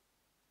Christ.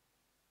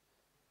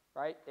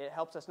 Right? It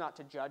helps us not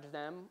to judge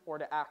them or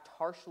to act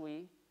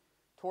harshly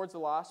towards the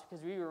lost,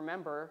 because we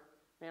remember,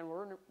 man,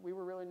 we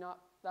were really not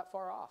that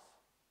far off.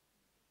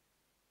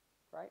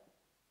 Right?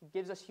 It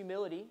gives us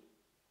humility,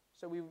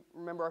 so we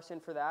remember our sin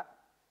for that.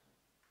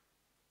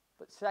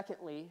 But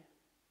secondly,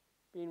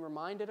 being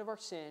reminded of our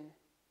sin,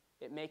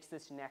 it makes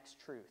this next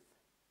truth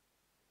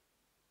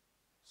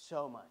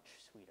so much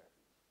sweeter.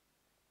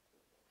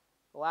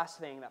 The last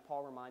thing that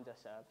Paul reminds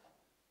us of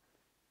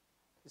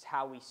is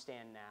how we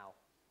stand now.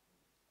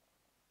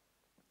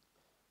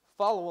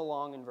 Follow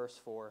along in verse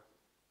 4.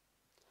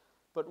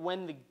 But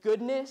when the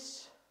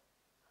goodness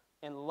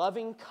and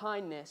loving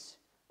kindness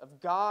of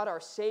God our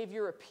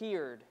Savior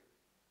appeared,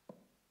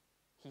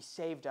 He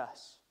saved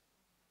us.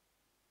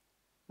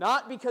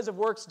 Not because of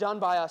works done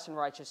by us in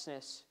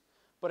righteousness,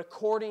 but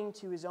according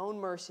to His own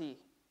mercy,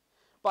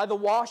 by the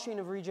washing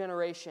of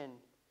regeneration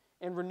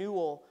and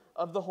renewal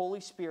of the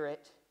Holy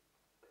Spirit,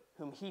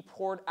 whom He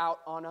poured out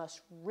on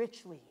us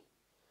richly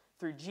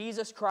through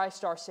Jesus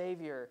Christ our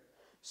Savior,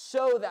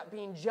 so that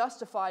being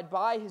justified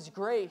by His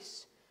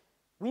grace,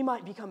 we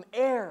might become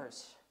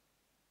heirs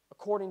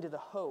according to the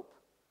hope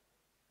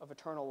of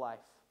eternal life.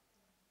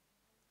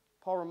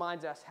 Paul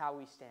reminds us how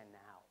we stand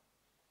now.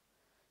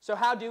 So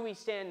how do we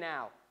stand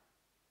now?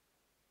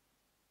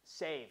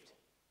 Saved.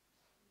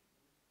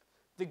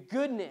 The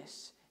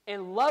goodness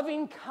and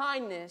loving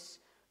kindness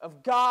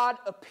of God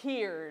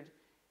appeared,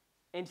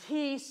 and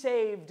He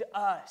saved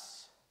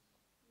us.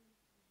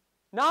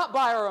 Not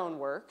by our own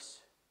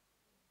works,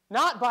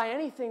 not by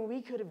anything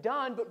we could have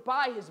done, but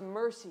by His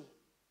mercy.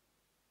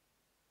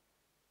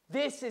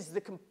 This is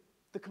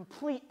the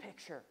complete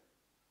picture.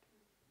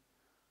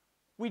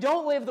 We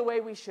don't live the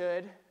way we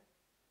should,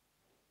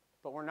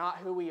 but we're not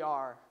who we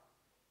are,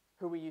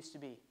 who we used to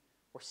be.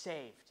 We're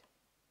saved.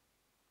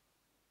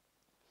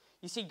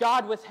 You see,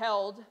 God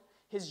withheld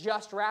His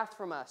just wrath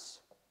from us.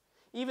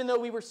 Even though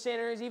we were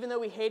sinners, even though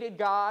we hated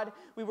God,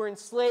 we were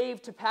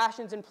enslaved to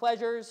passions and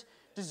pleasures,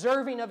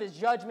 deserving of His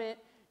judgment,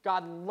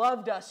 God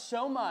loved us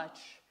so much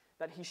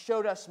that He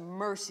showed us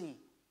mercy.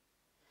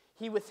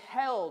 He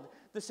withheld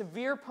the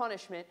severe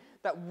punishment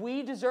that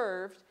we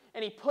deserved,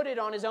 and He put it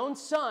on His own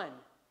Son.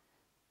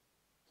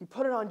 He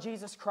put it on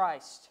Jesus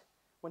Christ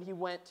when He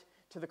went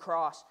to the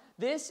cross.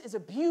 This is a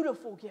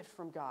beautiful gift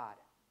from God.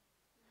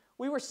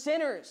 We were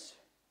sinners.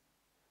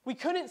 We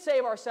couldn't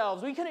save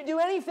ourselves. We couldn't do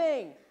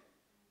anything.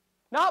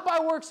 Not by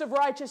works of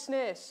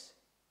righteousness.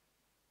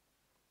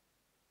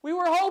 We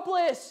were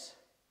hopeless.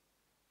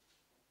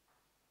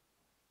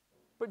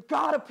 But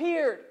God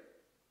appeared.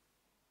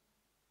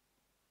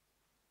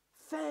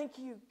 Thank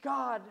you,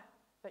 God,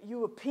 that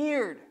you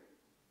appeared.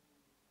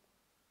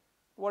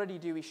 What did He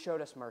do? He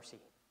showed us mercy.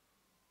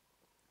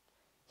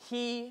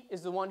 He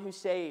is the one who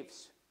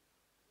saves.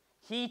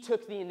 He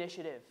took the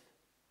initiative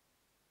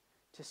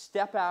to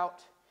step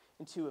out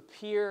and to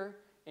appear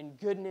in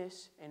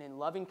goodness and in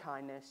loving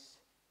kindness.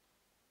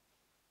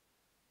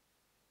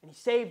 And He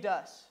saved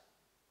us.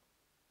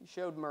 He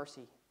showed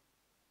mercy.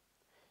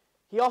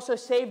 He also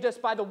saved us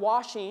by the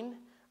washing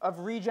of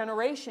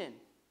regeneration.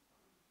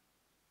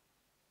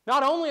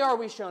 Not only are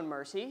we shown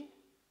mercy,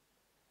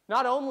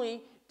 not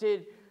only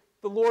did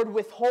the Lord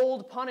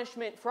withhold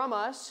punishment from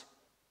us,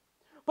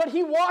 but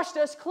He washed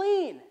us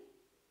clean.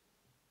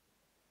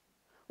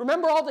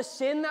 Remember all the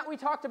sin that we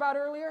talked about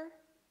earlier?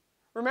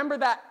 Remember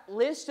that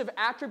list of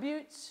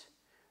attributes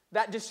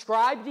that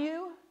described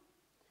you?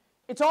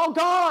 It's all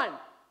gone.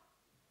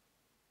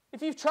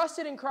 If you've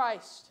trusted in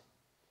Christ,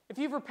 if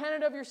you've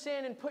repented of your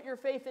sin and put your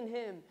faith in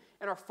Him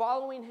and are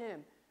following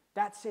Him,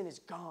 that sin is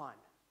gone.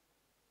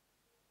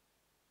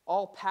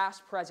 All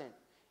past, present,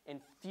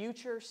 and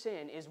future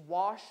sin is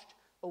washed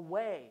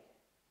away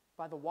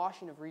by the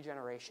washing of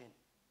regeneration.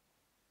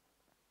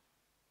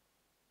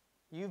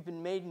 You've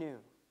been made new.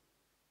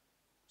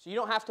 So you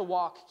don't have to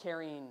walk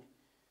carrying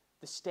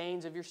the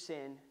stains of your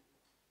sin.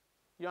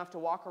 You don't have to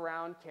walk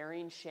around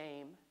carrying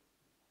shame.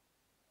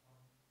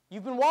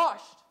 You've been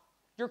washed.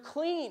 You're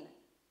clean.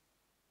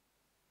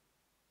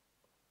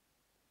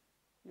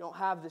 You don't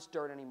have this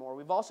dirt anymore.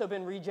 We've also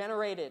been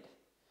regenerated.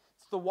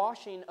 It's the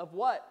washing of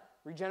what?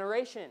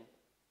 Regeneration.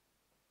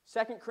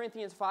 2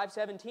 Corinthians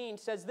 5:17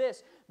 says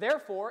this,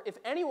 "Therefore, if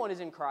anyone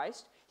is in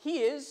Christ,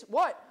 he is,"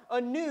 what?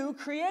 "A new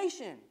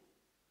creation.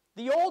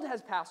 The old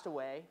has passed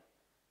away.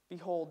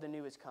 Behold, the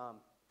new has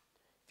come."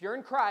 If you're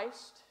in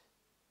Christ,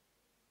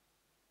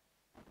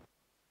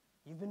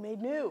 you've been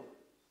made new.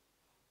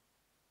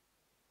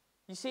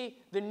 You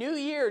see, the new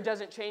year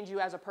doesn't change you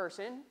as a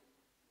person.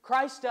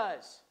 Christ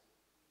does.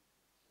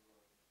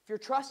 If you're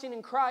trusting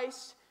in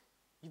Christ,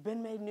 you've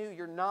been made new.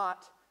 You're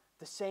not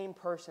the same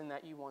person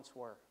that you once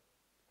were.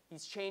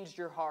 He's changed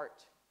your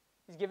heart.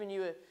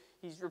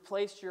 He's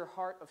replaced your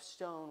heart of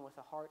stone with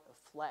a heart of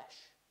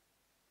flesh.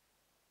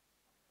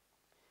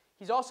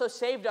 He's also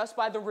saved us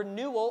by the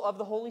renewal of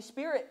the Holy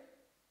Spirit.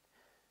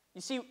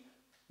 You see,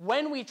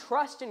 when we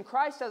trust in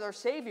Christ as our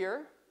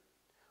Savior,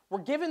 we're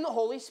given the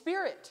Holy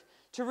Spirit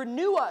to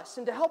renew us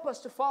and to help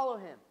us to follow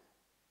Him.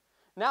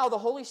 Now, the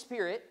Holy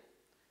Spirit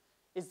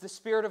is the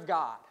Spirit of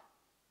God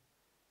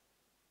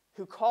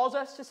who calls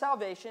us to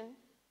salvation,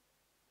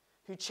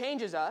 who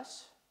changes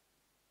us,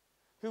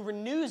 who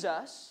renews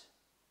us,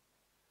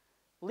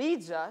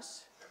 leads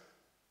us,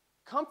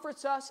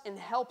 comforts us, and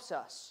helps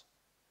us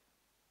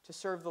to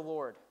serve the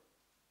Lord.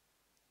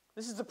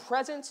 This is the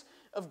presence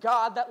of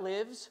God that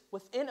lives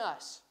within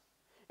us.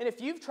 And if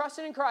you've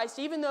trusted in Christ,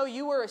 even though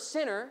you were a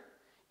sinner,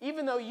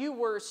 even though you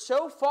were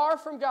so far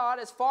from God,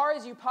 as far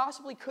as you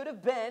possibly could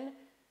have been,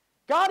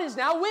 God is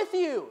now with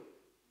you.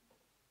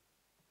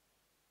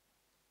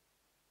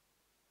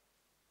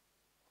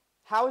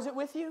 How is it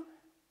with you?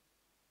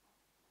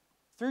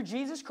 Through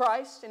Jesus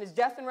Christ and His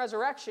death and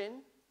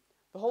resurrection,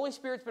 the Holy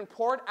Spirit's been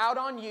poured out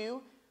on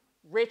you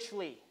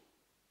richly.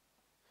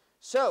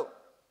 So,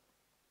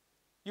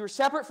 you were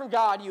separate from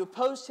God, you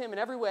opposed Him in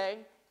every way.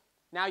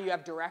 Now you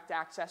have direct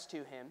access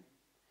to Him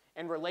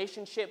and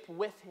relationship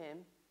with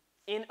Him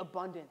in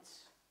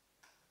abundance.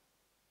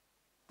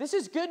 This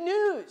is good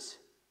news.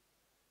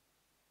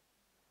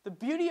 The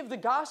beauty of the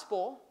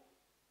gospel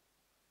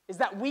is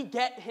that we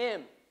get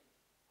Him.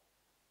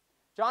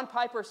 John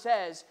Piper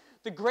says,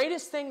 the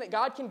greatest thing that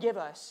God can give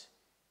us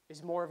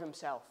is more of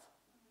Himself.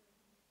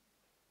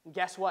 And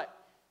guess what?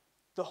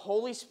 The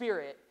Holy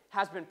Spirit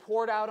has been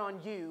poured out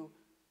on you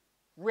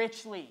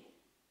richly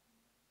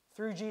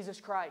through Jesus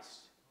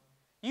Christ.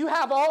 You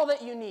have all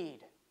that you need.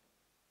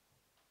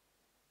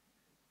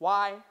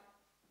 Why?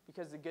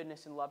 Because the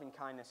goodness and loving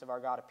kindness of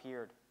our God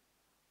appeared.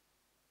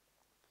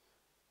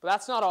 But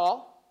that's not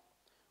all.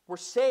 We're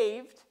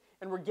saved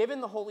and we're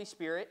given the Holy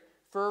Spirit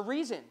for a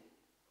reason.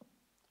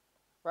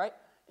 Right?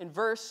 In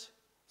verse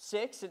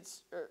 6,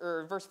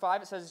 or verse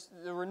 5, it says,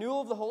 the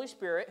renewal of the Holy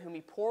Spirit, whom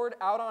he poured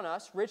out on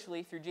us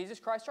richly through Jesus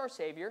Christ our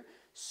Savior,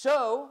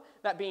 so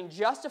that being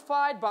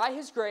justified by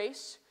his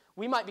grace,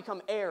 we might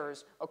become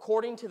heirs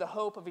according to the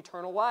hope of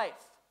eternal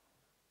life.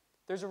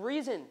 There's a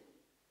reason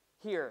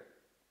here.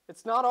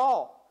 It's not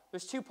all.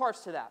 There's two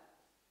parts to that.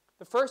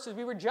 The first is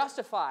we were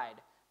justified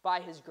by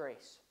his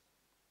grace.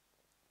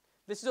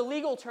 This is a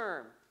legal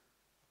term.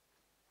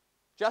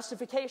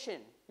 Justification.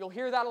 You'll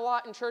hear that a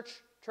lot in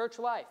church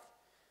life.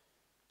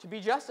 To be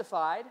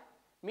justified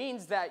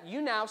means that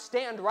you now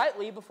stand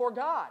rightly before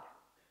God.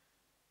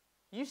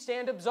 You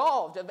stand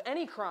absolved of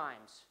any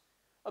crimes,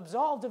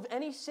 absolved of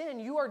any sin.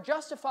 You are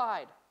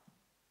justified.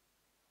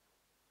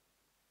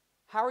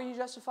 How are you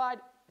justified?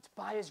 It's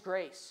by his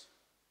grace.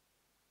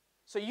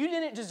 So you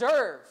didn't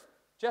deserve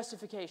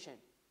justification.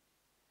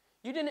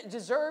 You didn't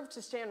deserve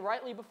to stand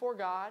rightly before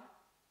God,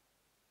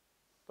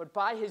 but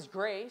by his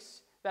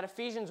grace, that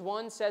Ephesians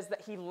 1 says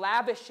that he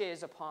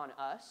lavishes upon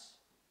us,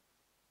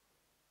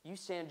 you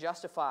stand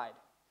justified.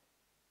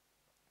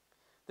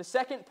 The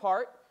second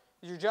part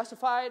is you're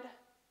justified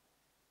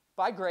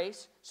by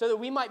grace so that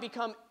we might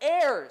become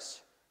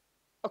heirs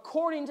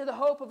according to the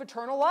hope of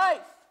eternal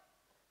life.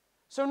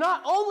 So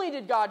not only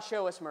did God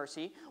show us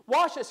mercy,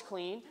 wash us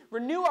clean,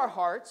 renew our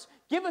hearts,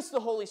 give us the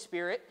Holy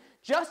Spirit,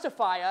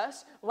 justify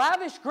us,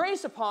 lavish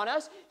grace upon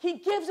us, he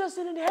gives us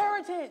an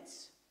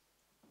inheritance.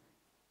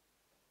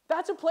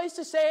 That's a place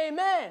to say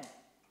amen.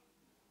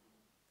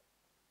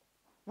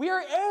 We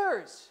are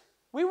heirs.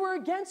 We were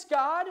against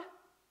God.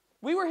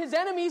 We were his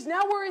enemies.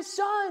 Now we're his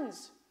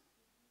sons.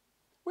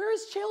 We're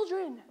his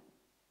children.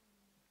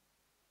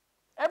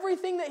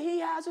 Everything that he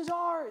has is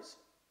ours.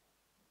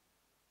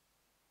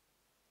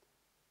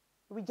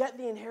 We get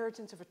the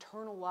inheritance of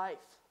eternal life.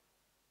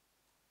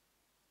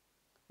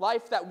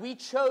 Life that we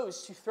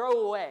chose to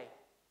throw away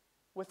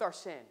with our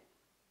sin.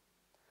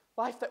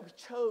 Life that we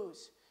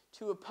chose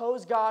to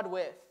oppose God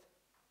with.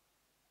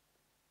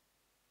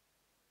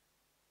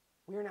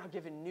 We are now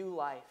given new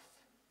life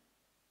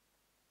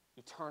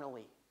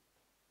eternally.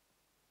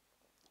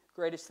 The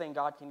greatest thing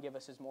God can give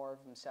us is more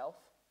of himself.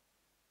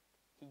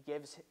 He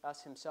gives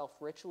us himself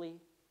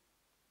richly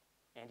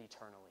and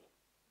eternally.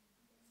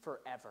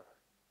 Forever.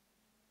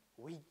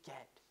 We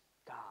get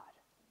God.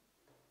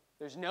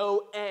 There's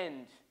no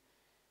end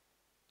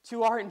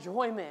to our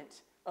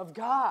enjoyment of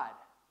God.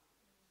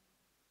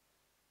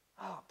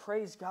 Oh,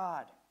 praise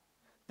God.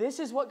 This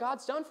is what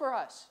God's done for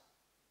us.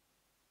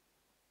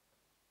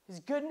 His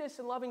goodness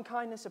and loving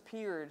kindness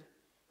appeared,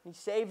 and he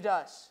saved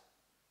us.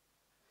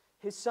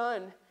 His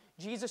Son,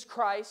 Jesus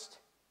Christ,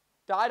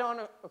 died on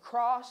a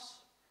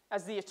cross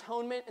as the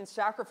atonement and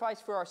sacrifice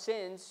for our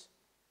sins,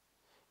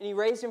 and he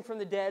raised him from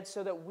the dead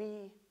so that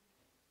we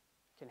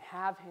can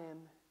have him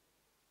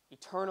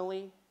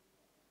eternally,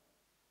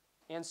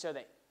 and so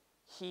that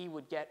he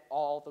would get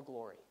all the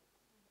glory.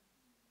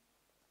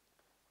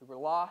 We were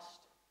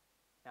lost,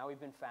 now we've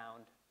been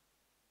found.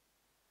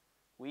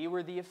 We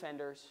were the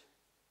offenders,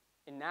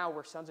 and now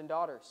we're sons and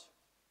daughters.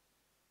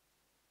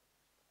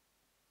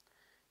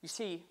 You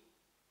see,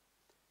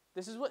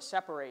 this is what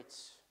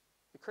separates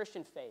the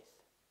Christian faith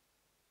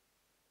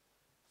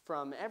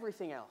from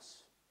everything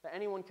else that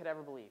anyone could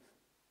ever believe.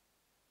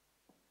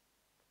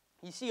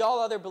 You see, all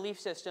other belief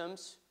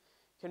systems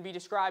can be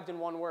described in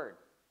one word: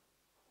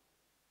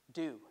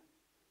 do.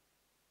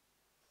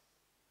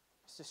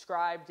 It's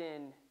described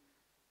in,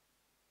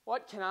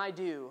 what can I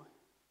do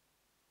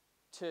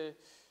to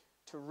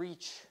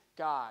reach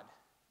God,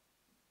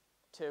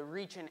 to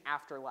reach an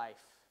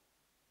afterlife,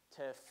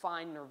 to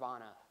find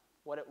nirvana,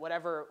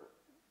 whatever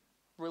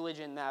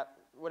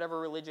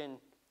religions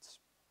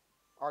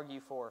argue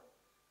for.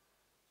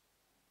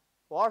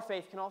 Well, our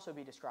faith can also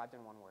be described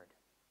in one word: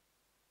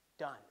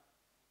 done.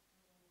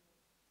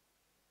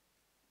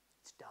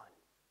 It's done.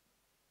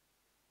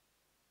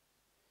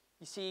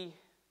 You see,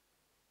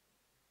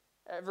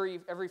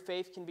 every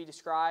faith can be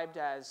described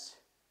as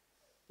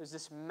there's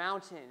this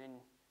mountain and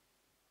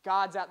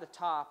God's at the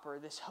top, or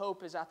this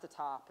hope is at the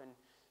top. And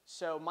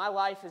so my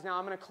life is now,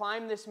 I'm going to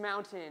climb this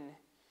mountain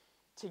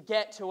to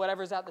get to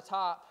whatever's at the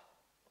top.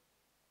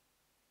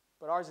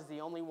 But ours is the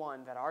only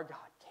one that our God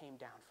came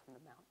down from the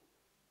mountain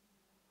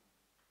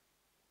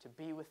to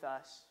be with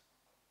us.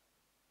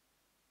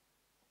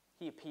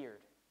 He appeared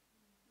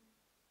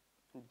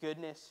in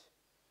goodness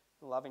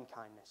and loving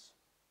kindness.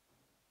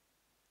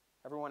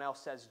 Everyone else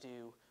says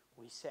do,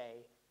 we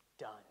say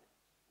done.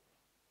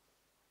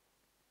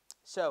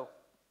 So,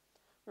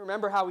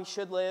 remember how we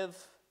should live.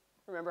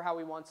 Remember how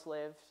we once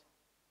lived.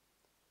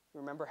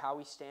 Remember how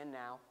we stand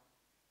now.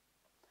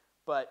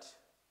 But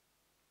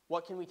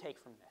what can we take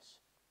from this?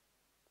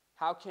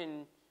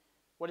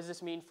 What does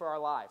this mean for our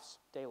lives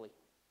daily?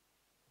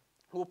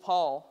 Well,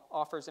 Paul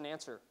offers an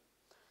answer.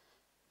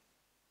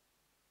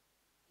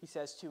 He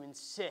says to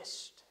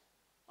insist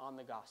on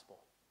the gospel.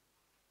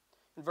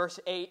 In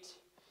verse 8,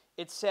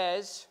 it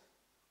says,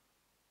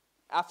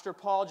 after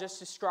Paul just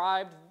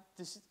described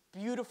this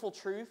beautiful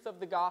truth of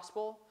the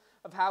gospel,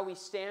 of how we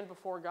stand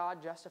before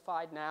God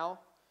justified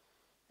now,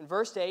 in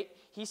verse 8,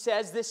 he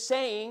says, this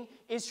saying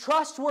is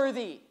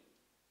trustworthy,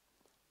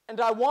 and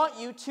I want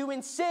you to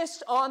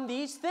insist on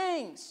these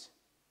things.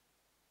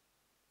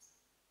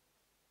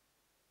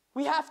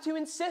 We have to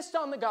insist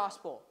on the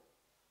gospel.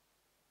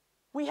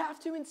 We have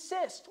to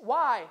insist.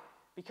 Why?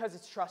 Because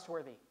it's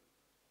trustworthy.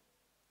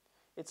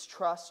 It's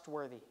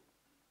trustworthy.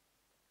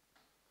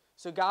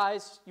 So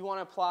guys, you want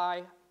to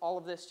apply all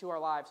of this to our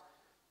lives.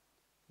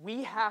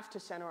 We have to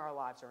center our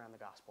lives around the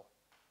gospel.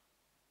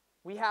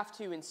 We have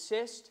to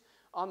insist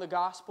on the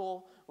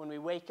gospel when we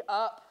wake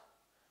up,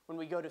 when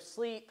we go to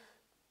sleep.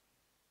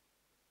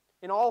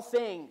 In all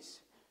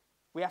things,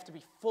 we have to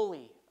be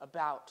fully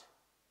about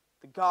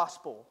the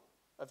gospel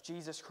of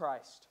Jesus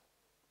Christ.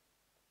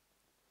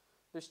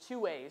 There's two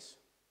ways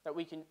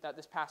that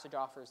this passage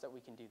offers that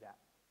we can do that.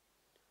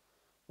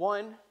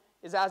 One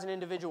is as an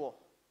individual.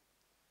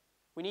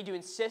 We need to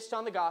insist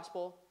on the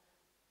gospel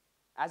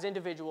as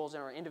individuals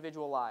in our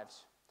individual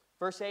lives.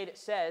 Verse 8, it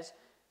says,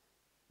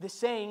 this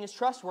saying is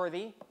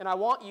trustworthy, and I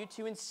want you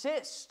to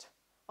insist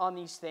on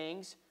these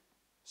things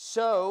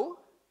so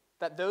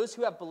that those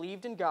who have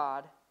believed in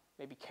God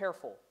may be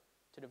careful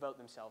to devote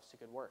themselves to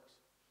good works.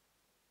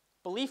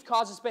 Belief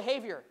causes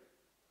behavior.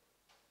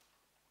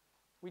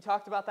 We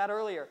talked about that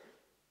earlier.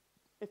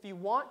 If you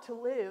want to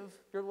live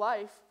your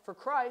life for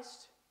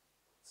Christ,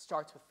 it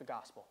starts with the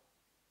gospel.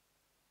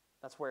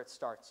 That's where it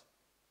starts.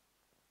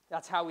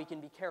 That's how we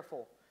can be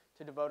careful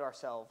to devote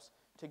ourselves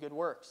to good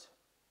works.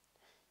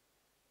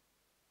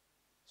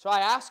 So I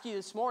ask you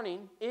this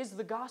morning, is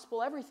the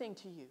gospel everything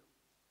to you?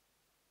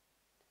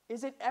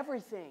 Is it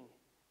everything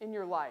in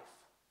your life?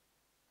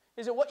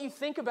 Is it what you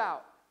think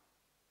about?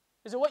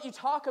 Is it what you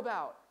talk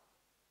about?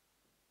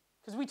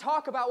 Because we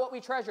talk about what we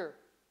treasure.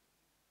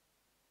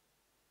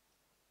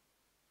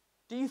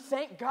 Do you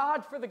thank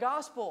God for the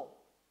gospel?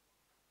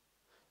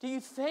 Do you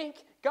thank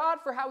God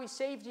for how He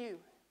saved you?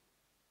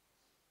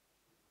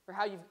 Or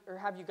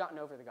have you gotten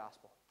over the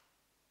gospel?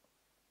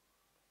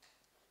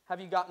 Have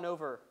you gotten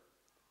over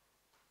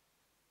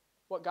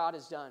what God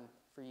has done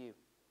for you?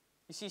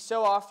 You see,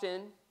 so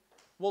often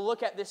we'll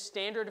look at this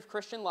standard of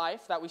Christian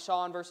life that we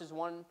saw in verses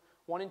 1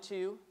 and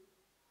 2,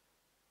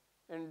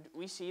 and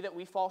we see that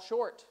we fall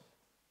short.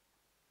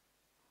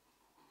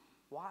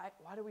 Why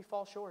do we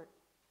fall short?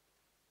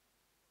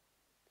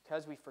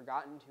 Because we've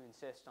forgotten to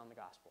insist on the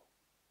gospel.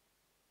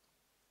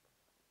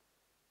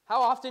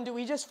 How often do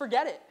we just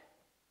forget it?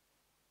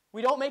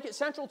 We don't make it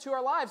central to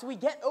our lives. We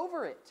get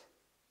over it.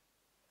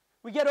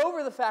 We get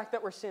over the fact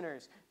that we're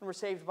sinners and we're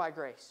saved by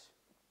grace.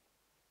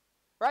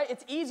 Right?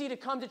 It's easy to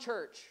come to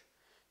church,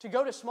 to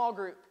go to small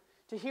group,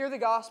 to hear the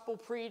gospel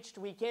preached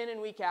week in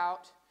and week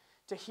out,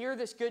 to hear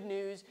this good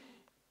news,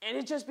 and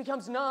it just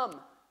becomes numb.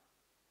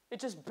 It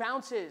just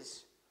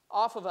bounces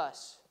off of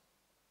us.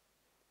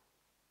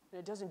 And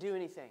it doesn't do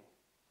anything.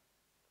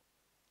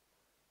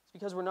 It's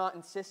because we're not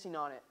insisting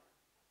on it.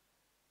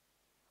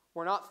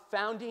 We're not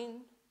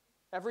founding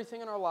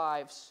everything in our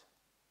lives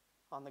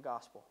on the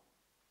gospel.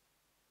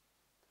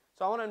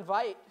 So I want to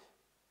invite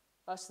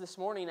us this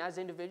morning as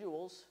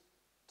individuals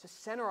to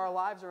center our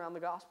lives around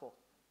the gospel.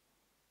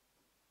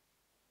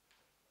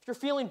 If you're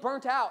feeling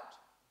burnt out,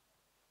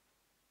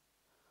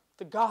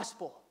 the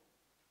gospel.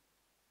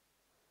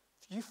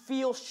 If you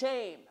feel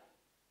shame,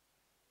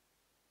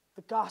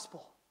 the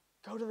gospel.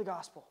 Go to the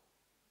gospel.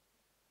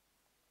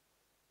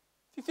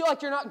 If you feel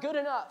like you're not good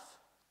enough,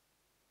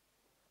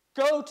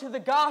 go to the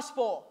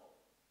gospel.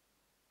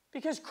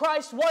 Because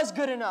Christ was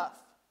good enough.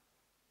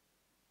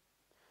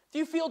 If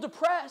you feel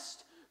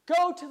depressed,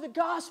 go to the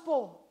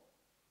gospel.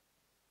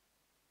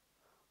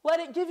 Let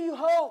it give you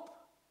hope.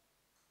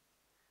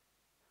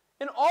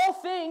 In all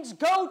things,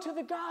 go to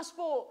the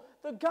gospel.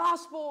 The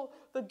gospel,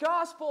 the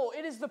gospel.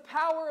 It is the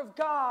power of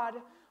God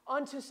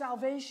unto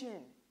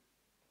salvation.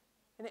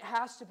 And it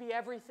has to be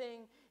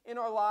everything in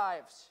our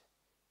lives.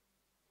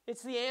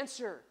 It's the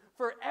answer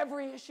for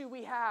every issue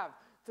we have.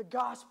 The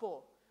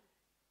gospel.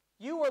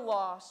 You were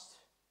lost.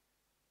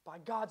 By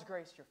God's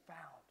grace, you're found.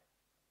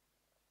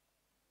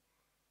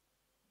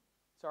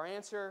 It's our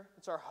answer,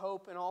 it's our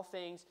hope in all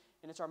things,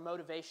 and it's our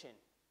motivation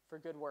for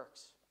good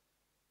works.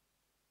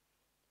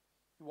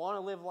 You want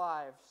to live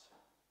lives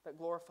that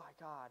glorify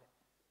God.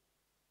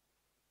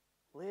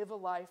 Live a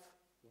life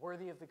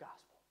worthy of the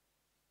gospel.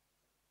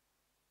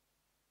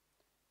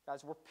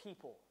 Guys, we're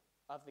people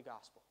of the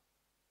gospel.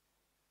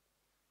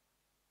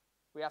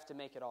 We have to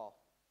make it all.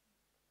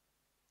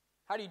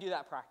 How do you do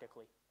that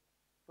practically?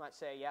 You might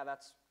say, yeah,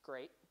 that's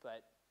great,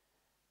 but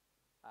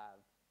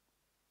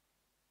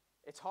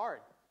it's hard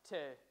to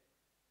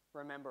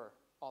remember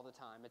all the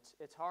time.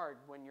 It's hard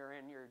when you're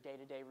in your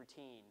day-to-day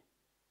routine.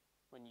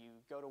 When you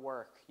go to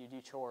work, you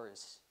do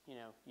chores,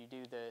 you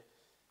do the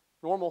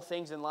normal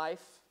things in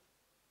life.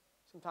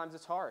 Sometimes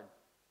it's hard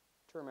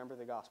to remember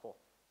the gospel.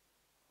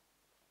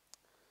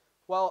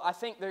 Well, I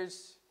think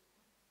this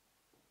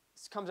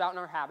comes out in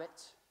our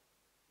habits.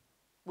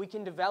 We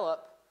can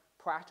develop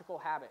practical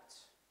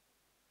habits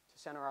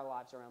to center our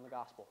lives around the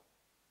gospel.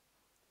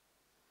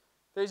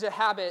 There's a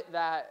habit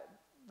that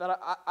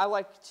I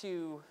like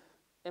to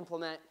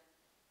implement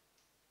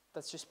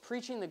that's just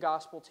preaching the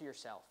gospel to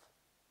yourself.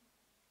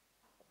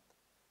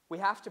 We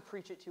have to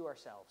preach it to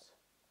ourselves,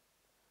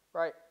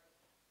 right?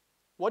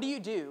 What do you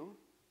do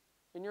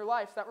in your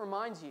life that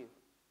reminds you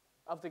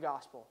of the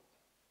gospel?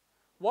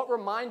 What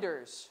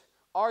reminders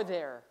are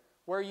there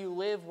where you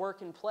live,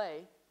 work, and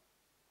play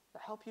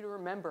that help you to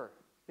remember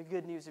the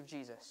good news of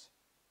Jesus?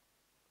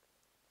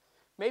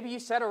 Maybe you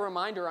set a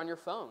reminder on your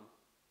phone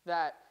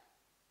that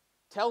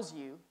tells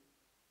you,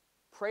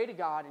 pray to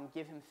God and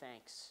give him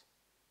thanks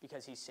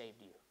because he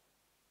saved you.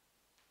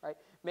 Right?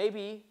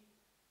 Maybe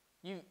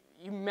you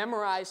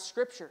memorize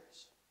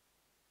scriptures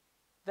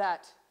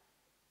that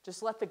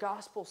just let the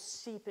gospel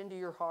seep into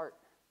your heart.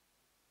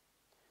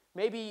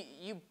 Maybe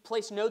you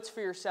place notes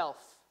for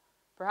yourself,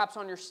 perhaps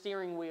on your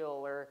steering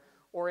wheel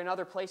or in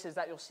other places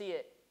that you'll see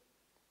it.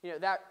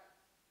 That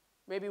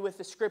maybe with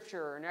the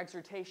scripture or an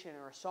exhortation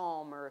or a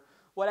psalm or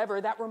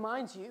whatever, that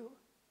reminds you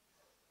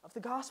of the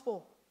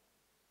gospel.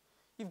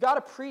 You've got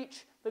to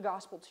preach the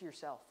gospel to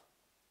yourself.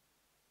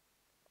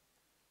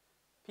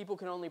 People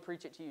can only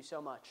preach it to you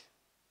so much.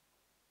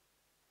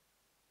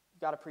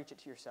 You've got to preach it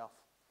to yourself.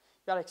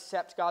 You've got to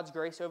accept God's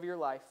grace over your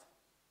life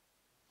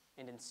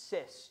and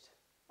insist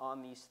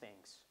on these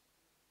things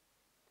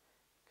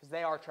because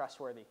they are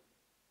trustworthy.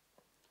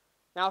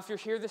 Now, if you're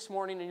here this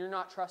morning and you're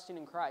not trusting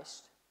in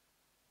Christ,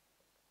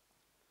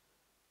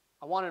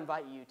 I want to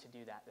invite you to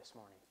do that this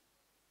morning.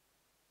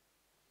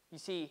 You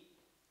see,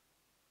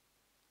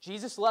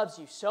 Jesus loves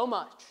you so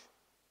much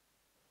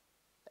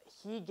that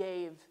he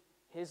gave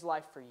his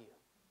life for you.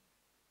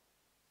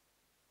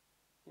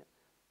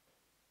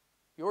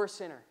 You're a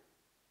sinner.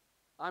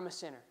 I'm a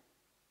sinner.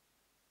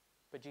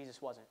 But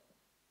Jesus wasn't.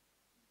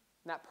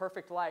 And that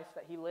perfect life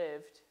that he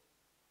lived,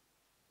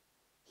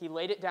 he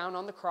laid it down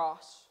on the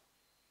cross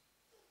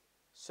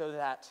so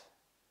that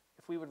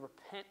if we would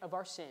repent of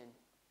our sin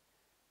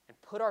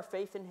and put our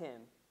faith in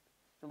him,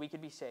 then we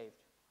could be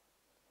saved.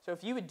 So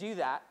if you would do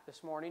that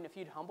this morning, if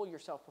you'd humble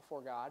yourself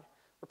before God,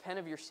 repent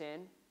of your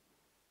sin,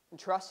 and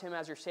trust him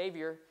as your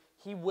Savior,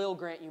 he will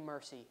grant you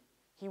mercy.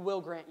 He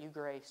will grant you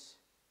grace.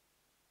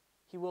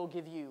 He will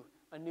give you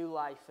a new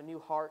life, a new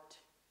heart,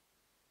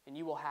 and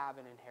you will have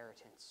an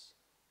inheritance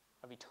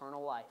of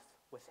eternal life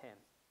with him.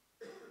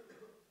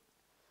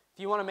 If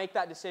you want to make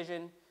that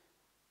decision,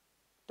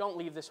 don't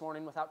leave this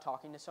morning without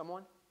talking to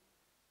someone.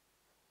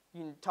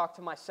 You can talk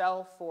to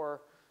myself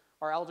or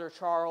our elder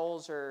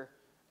Charles or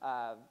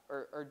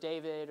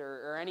David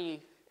or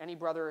any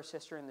brother or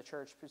sister in the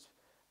church.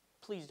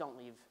 Please don't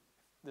leave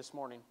this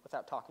morning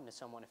without talking to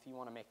someone if you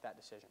want to make that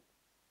decision.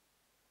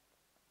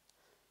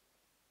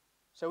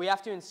 So we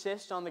have to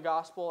insist on the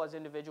gospel as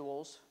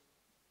individuals,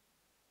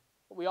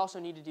 but we also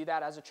need to do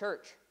that as a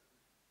church,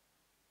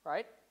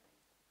 right?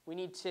 We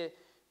need to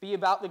be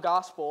about the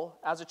gospel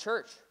as a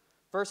church.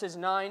 Verses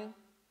 9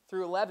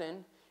 through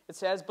 11, it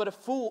says, but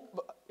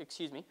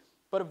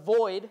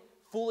avoid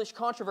foolish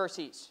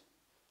controversies,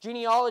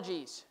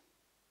 genealogies,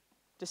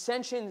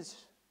 dissensions,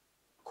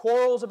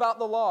 quarrels about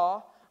the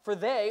law, for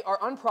they are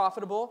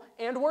unprofitable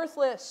and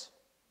worthless.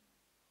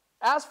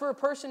 As for a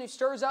person who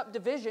stirs up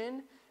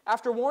division,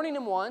 after warning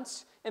him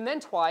once and then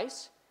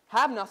twice,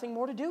 have nothing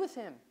more to do with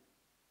him,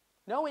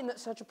 knowing that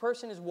such a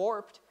person is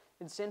warped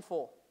and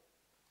sinful.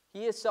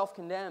 He is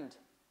self-condemned.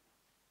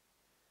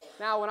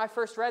 Now, when I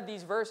first read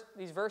these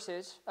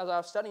verses, as I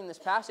was studying this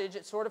passage,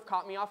 it sort of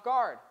caught me off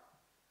guard.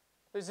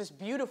 There's these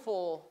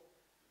beautiful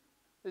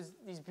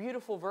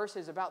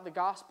verses about the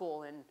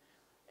gospel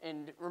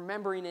and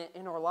remembering it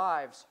in our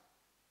lives.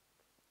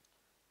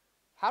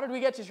 How did we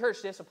get to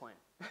church discipline?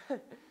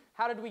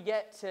 How did we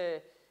get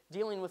to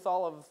dealing with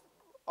all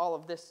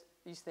of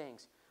these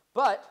things?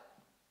 But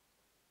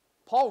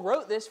Paul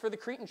wrote this for the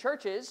Cretan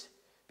churches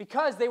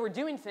because they were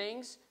doing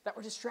things that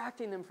were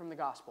distracting them from the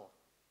gospel.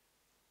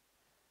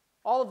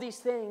 All of these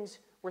things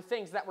were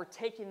things that were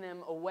taking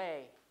them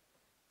away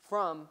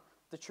from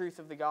the truth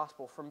of the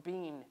gospel, from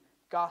being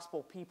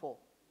gospel people.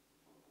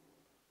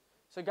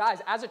 So guys,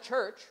 as a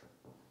church,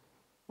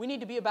 we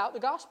need to be about the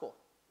gospel.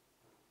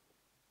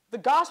 The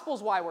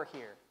gospel's why we're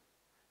here.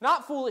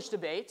 Not foolish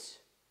debates,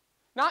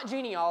 not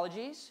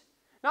genealogies,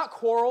 not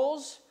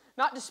quarrels,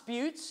 not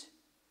disputes.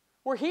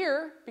 We're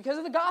here because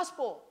of the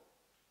gospel.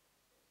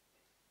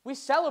 We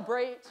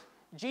celebrate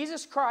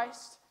Jesus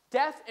Christ's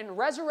death and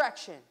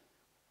resurrection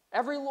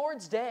every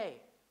Lord's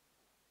Day.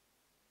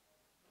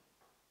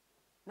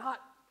 Not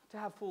to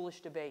have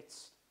foolish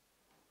debates.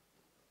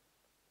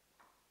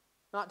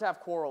 Not to have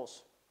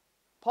quarrels.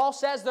 Paul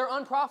says they're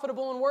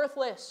unprofitable and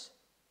worthless.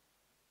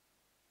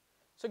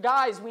 So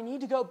guys, we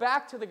need to go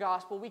back to the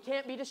gospel. We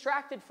can't be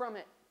distracted from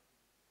it.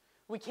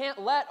 We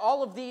can't let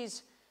all of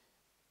this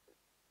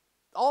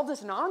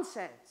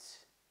nonsense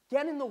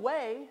get in the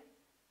way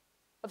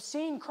of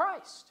seeing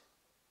Christ.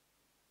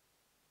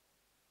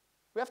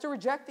 We have to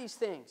reject these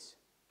things.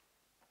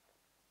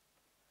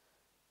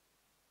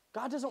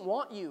 God doesn't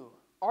want you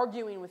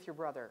arguing with your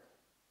brother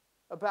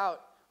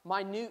about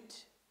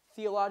minute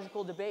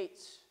theological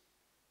debates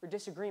or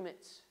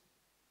disagreements.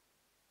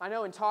 I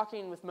know in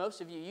talking with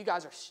most of you, you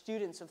guys are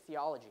students of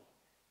theology,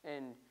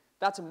 and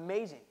that's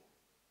amazing.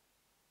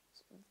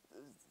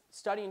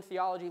 Studying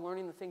theology,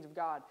 learning the things of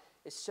God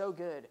is so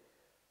good,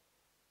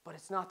 but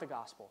it's not the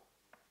gospel.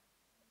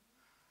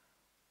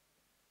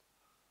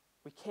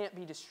 We can't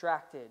be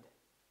distracted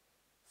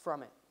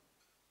from it.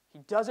 He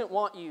doesn't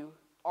want you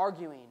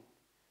arguing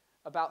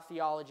about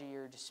theology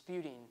or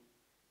disputing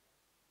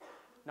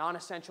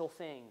non-essential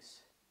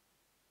things.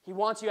 He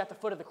wants you at the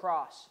foot of the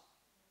cross.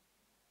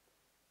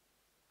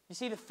 You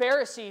see, the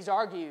Pharisees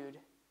argued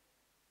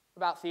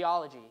about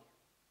theology.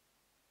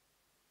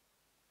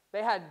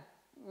 They had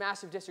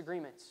massive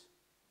disagreements.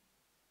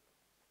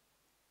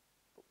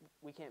 But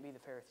we can't be the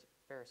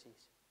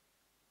Pharisees.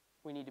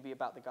 We need to be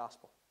about the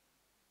gospel.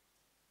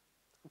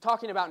 I'm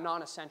talking about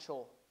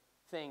non-essential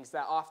things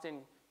that often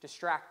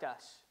distract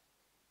us,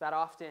 that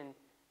often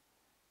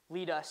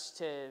lead us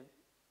to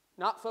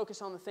not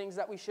focus on the things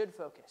that we should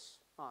focus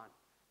on,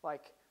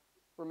 like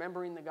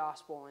remembering the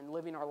gospel and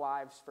living our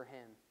lives for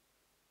Him.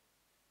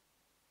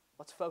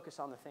 Let's focus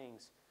on the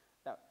things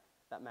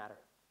that matter.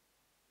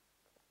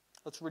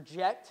 Let's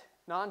reject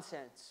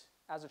nonsense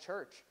as a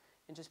church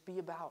and just be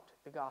about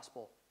the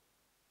gospel.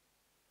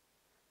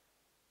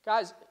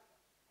 Guys,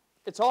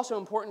 it's also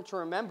important to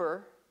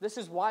remember this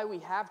is why we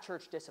have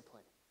church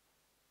discipline.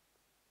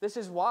 This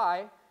is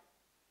why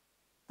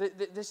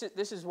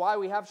this is why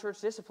we have church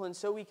discipline,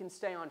 so we can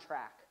stay on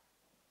track.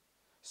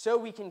 So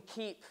we can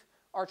keep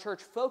our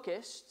church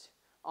focused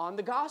on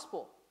the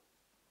gospel.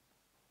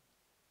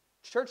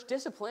 Church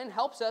discipline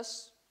helps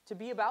us to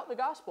be about the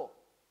gospel.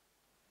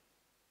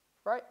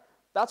 Right?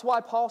 That's why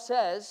Paul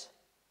says,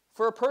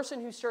 for a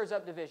person who stirs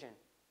up division,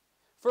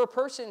 for a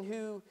person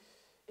who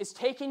is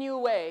taking you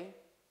away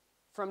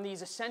from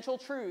these essential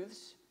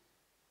truths,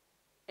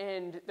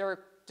 and they're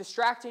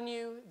distracting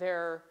you,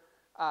 they're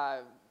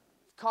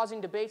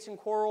causing debates and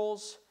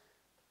quarrels,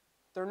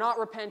 they're not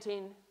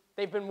repenting,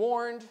 they've been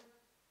warned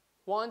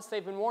once,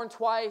 they've been warned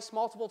twice,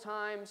 multiple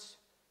times,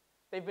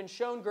 they've been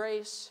shown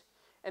grace,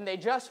 and they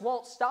just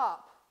won't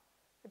stop,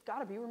 they've got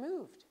to be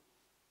removed.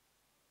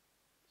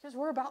 Because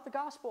we're about the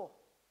gospel.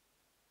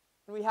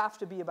 And we have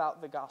to be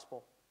about the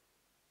gospel.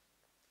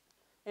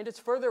 And it's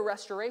further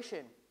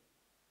restoration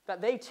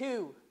that they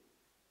too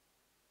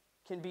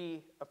can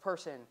be a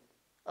person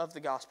of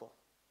the gospel.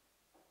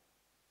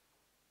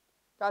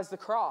 Guys, the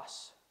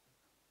cross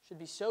should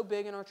be so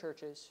big in our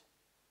churches,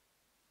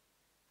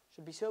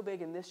 should be so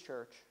big in this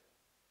church,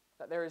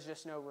 that there is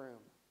just no room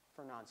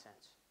for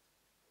nonsense.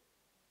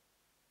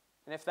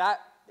 And if that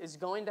is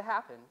going to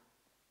happen,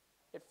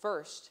 it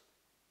first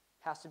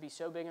has to be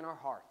so big in our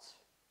hearts,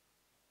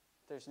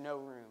 there's no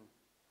room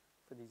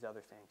for these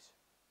other things.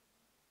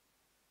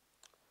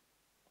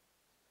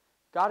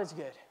 God is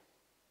good.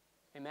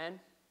 Amen?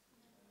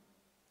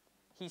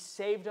 He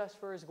saved us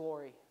for His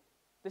glory.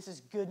 This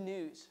is good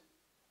news.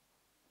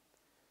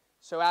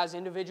 So as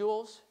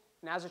individuals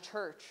and as a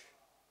church,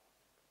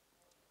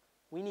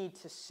 we need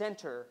to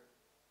center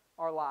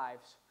our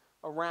lives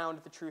around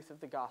the truth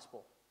of the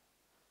gospel.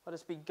 Let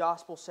us be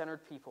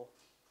gospel-centered people.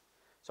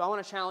 So I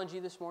want to challenge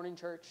you this morning,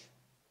 church,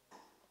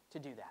 to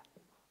do that.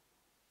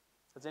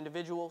 As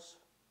individuals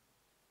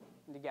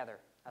and together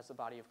as the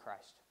body of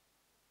Christ.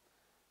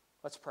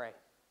 Let's pray.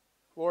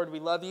 Lord, we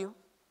love you.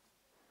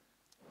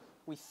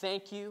 We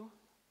thank you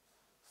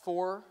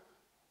for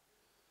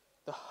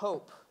the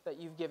hope that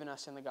you've given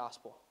us in the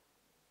gospel.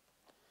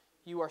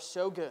 You are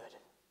so good.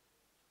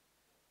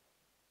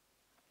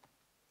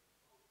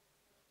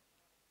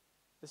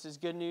 This is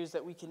good news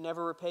that we can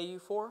never repay you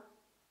for.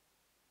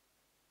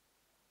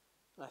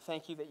 And I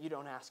thank you that you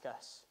don't ask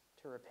us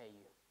to repay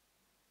you.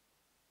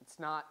 It's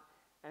not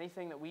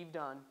anything that we've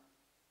done,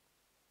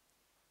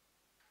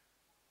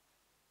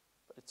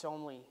 but it's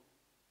only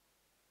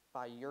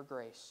by your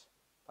grace,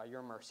 by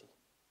your mercy.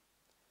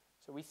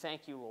 So we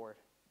thank you, Lord,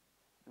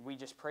 and we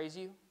just praise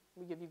you.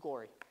 We give you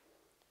glory.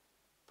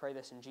 Pray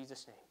this in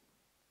Jesus' name.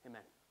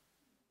 Amen.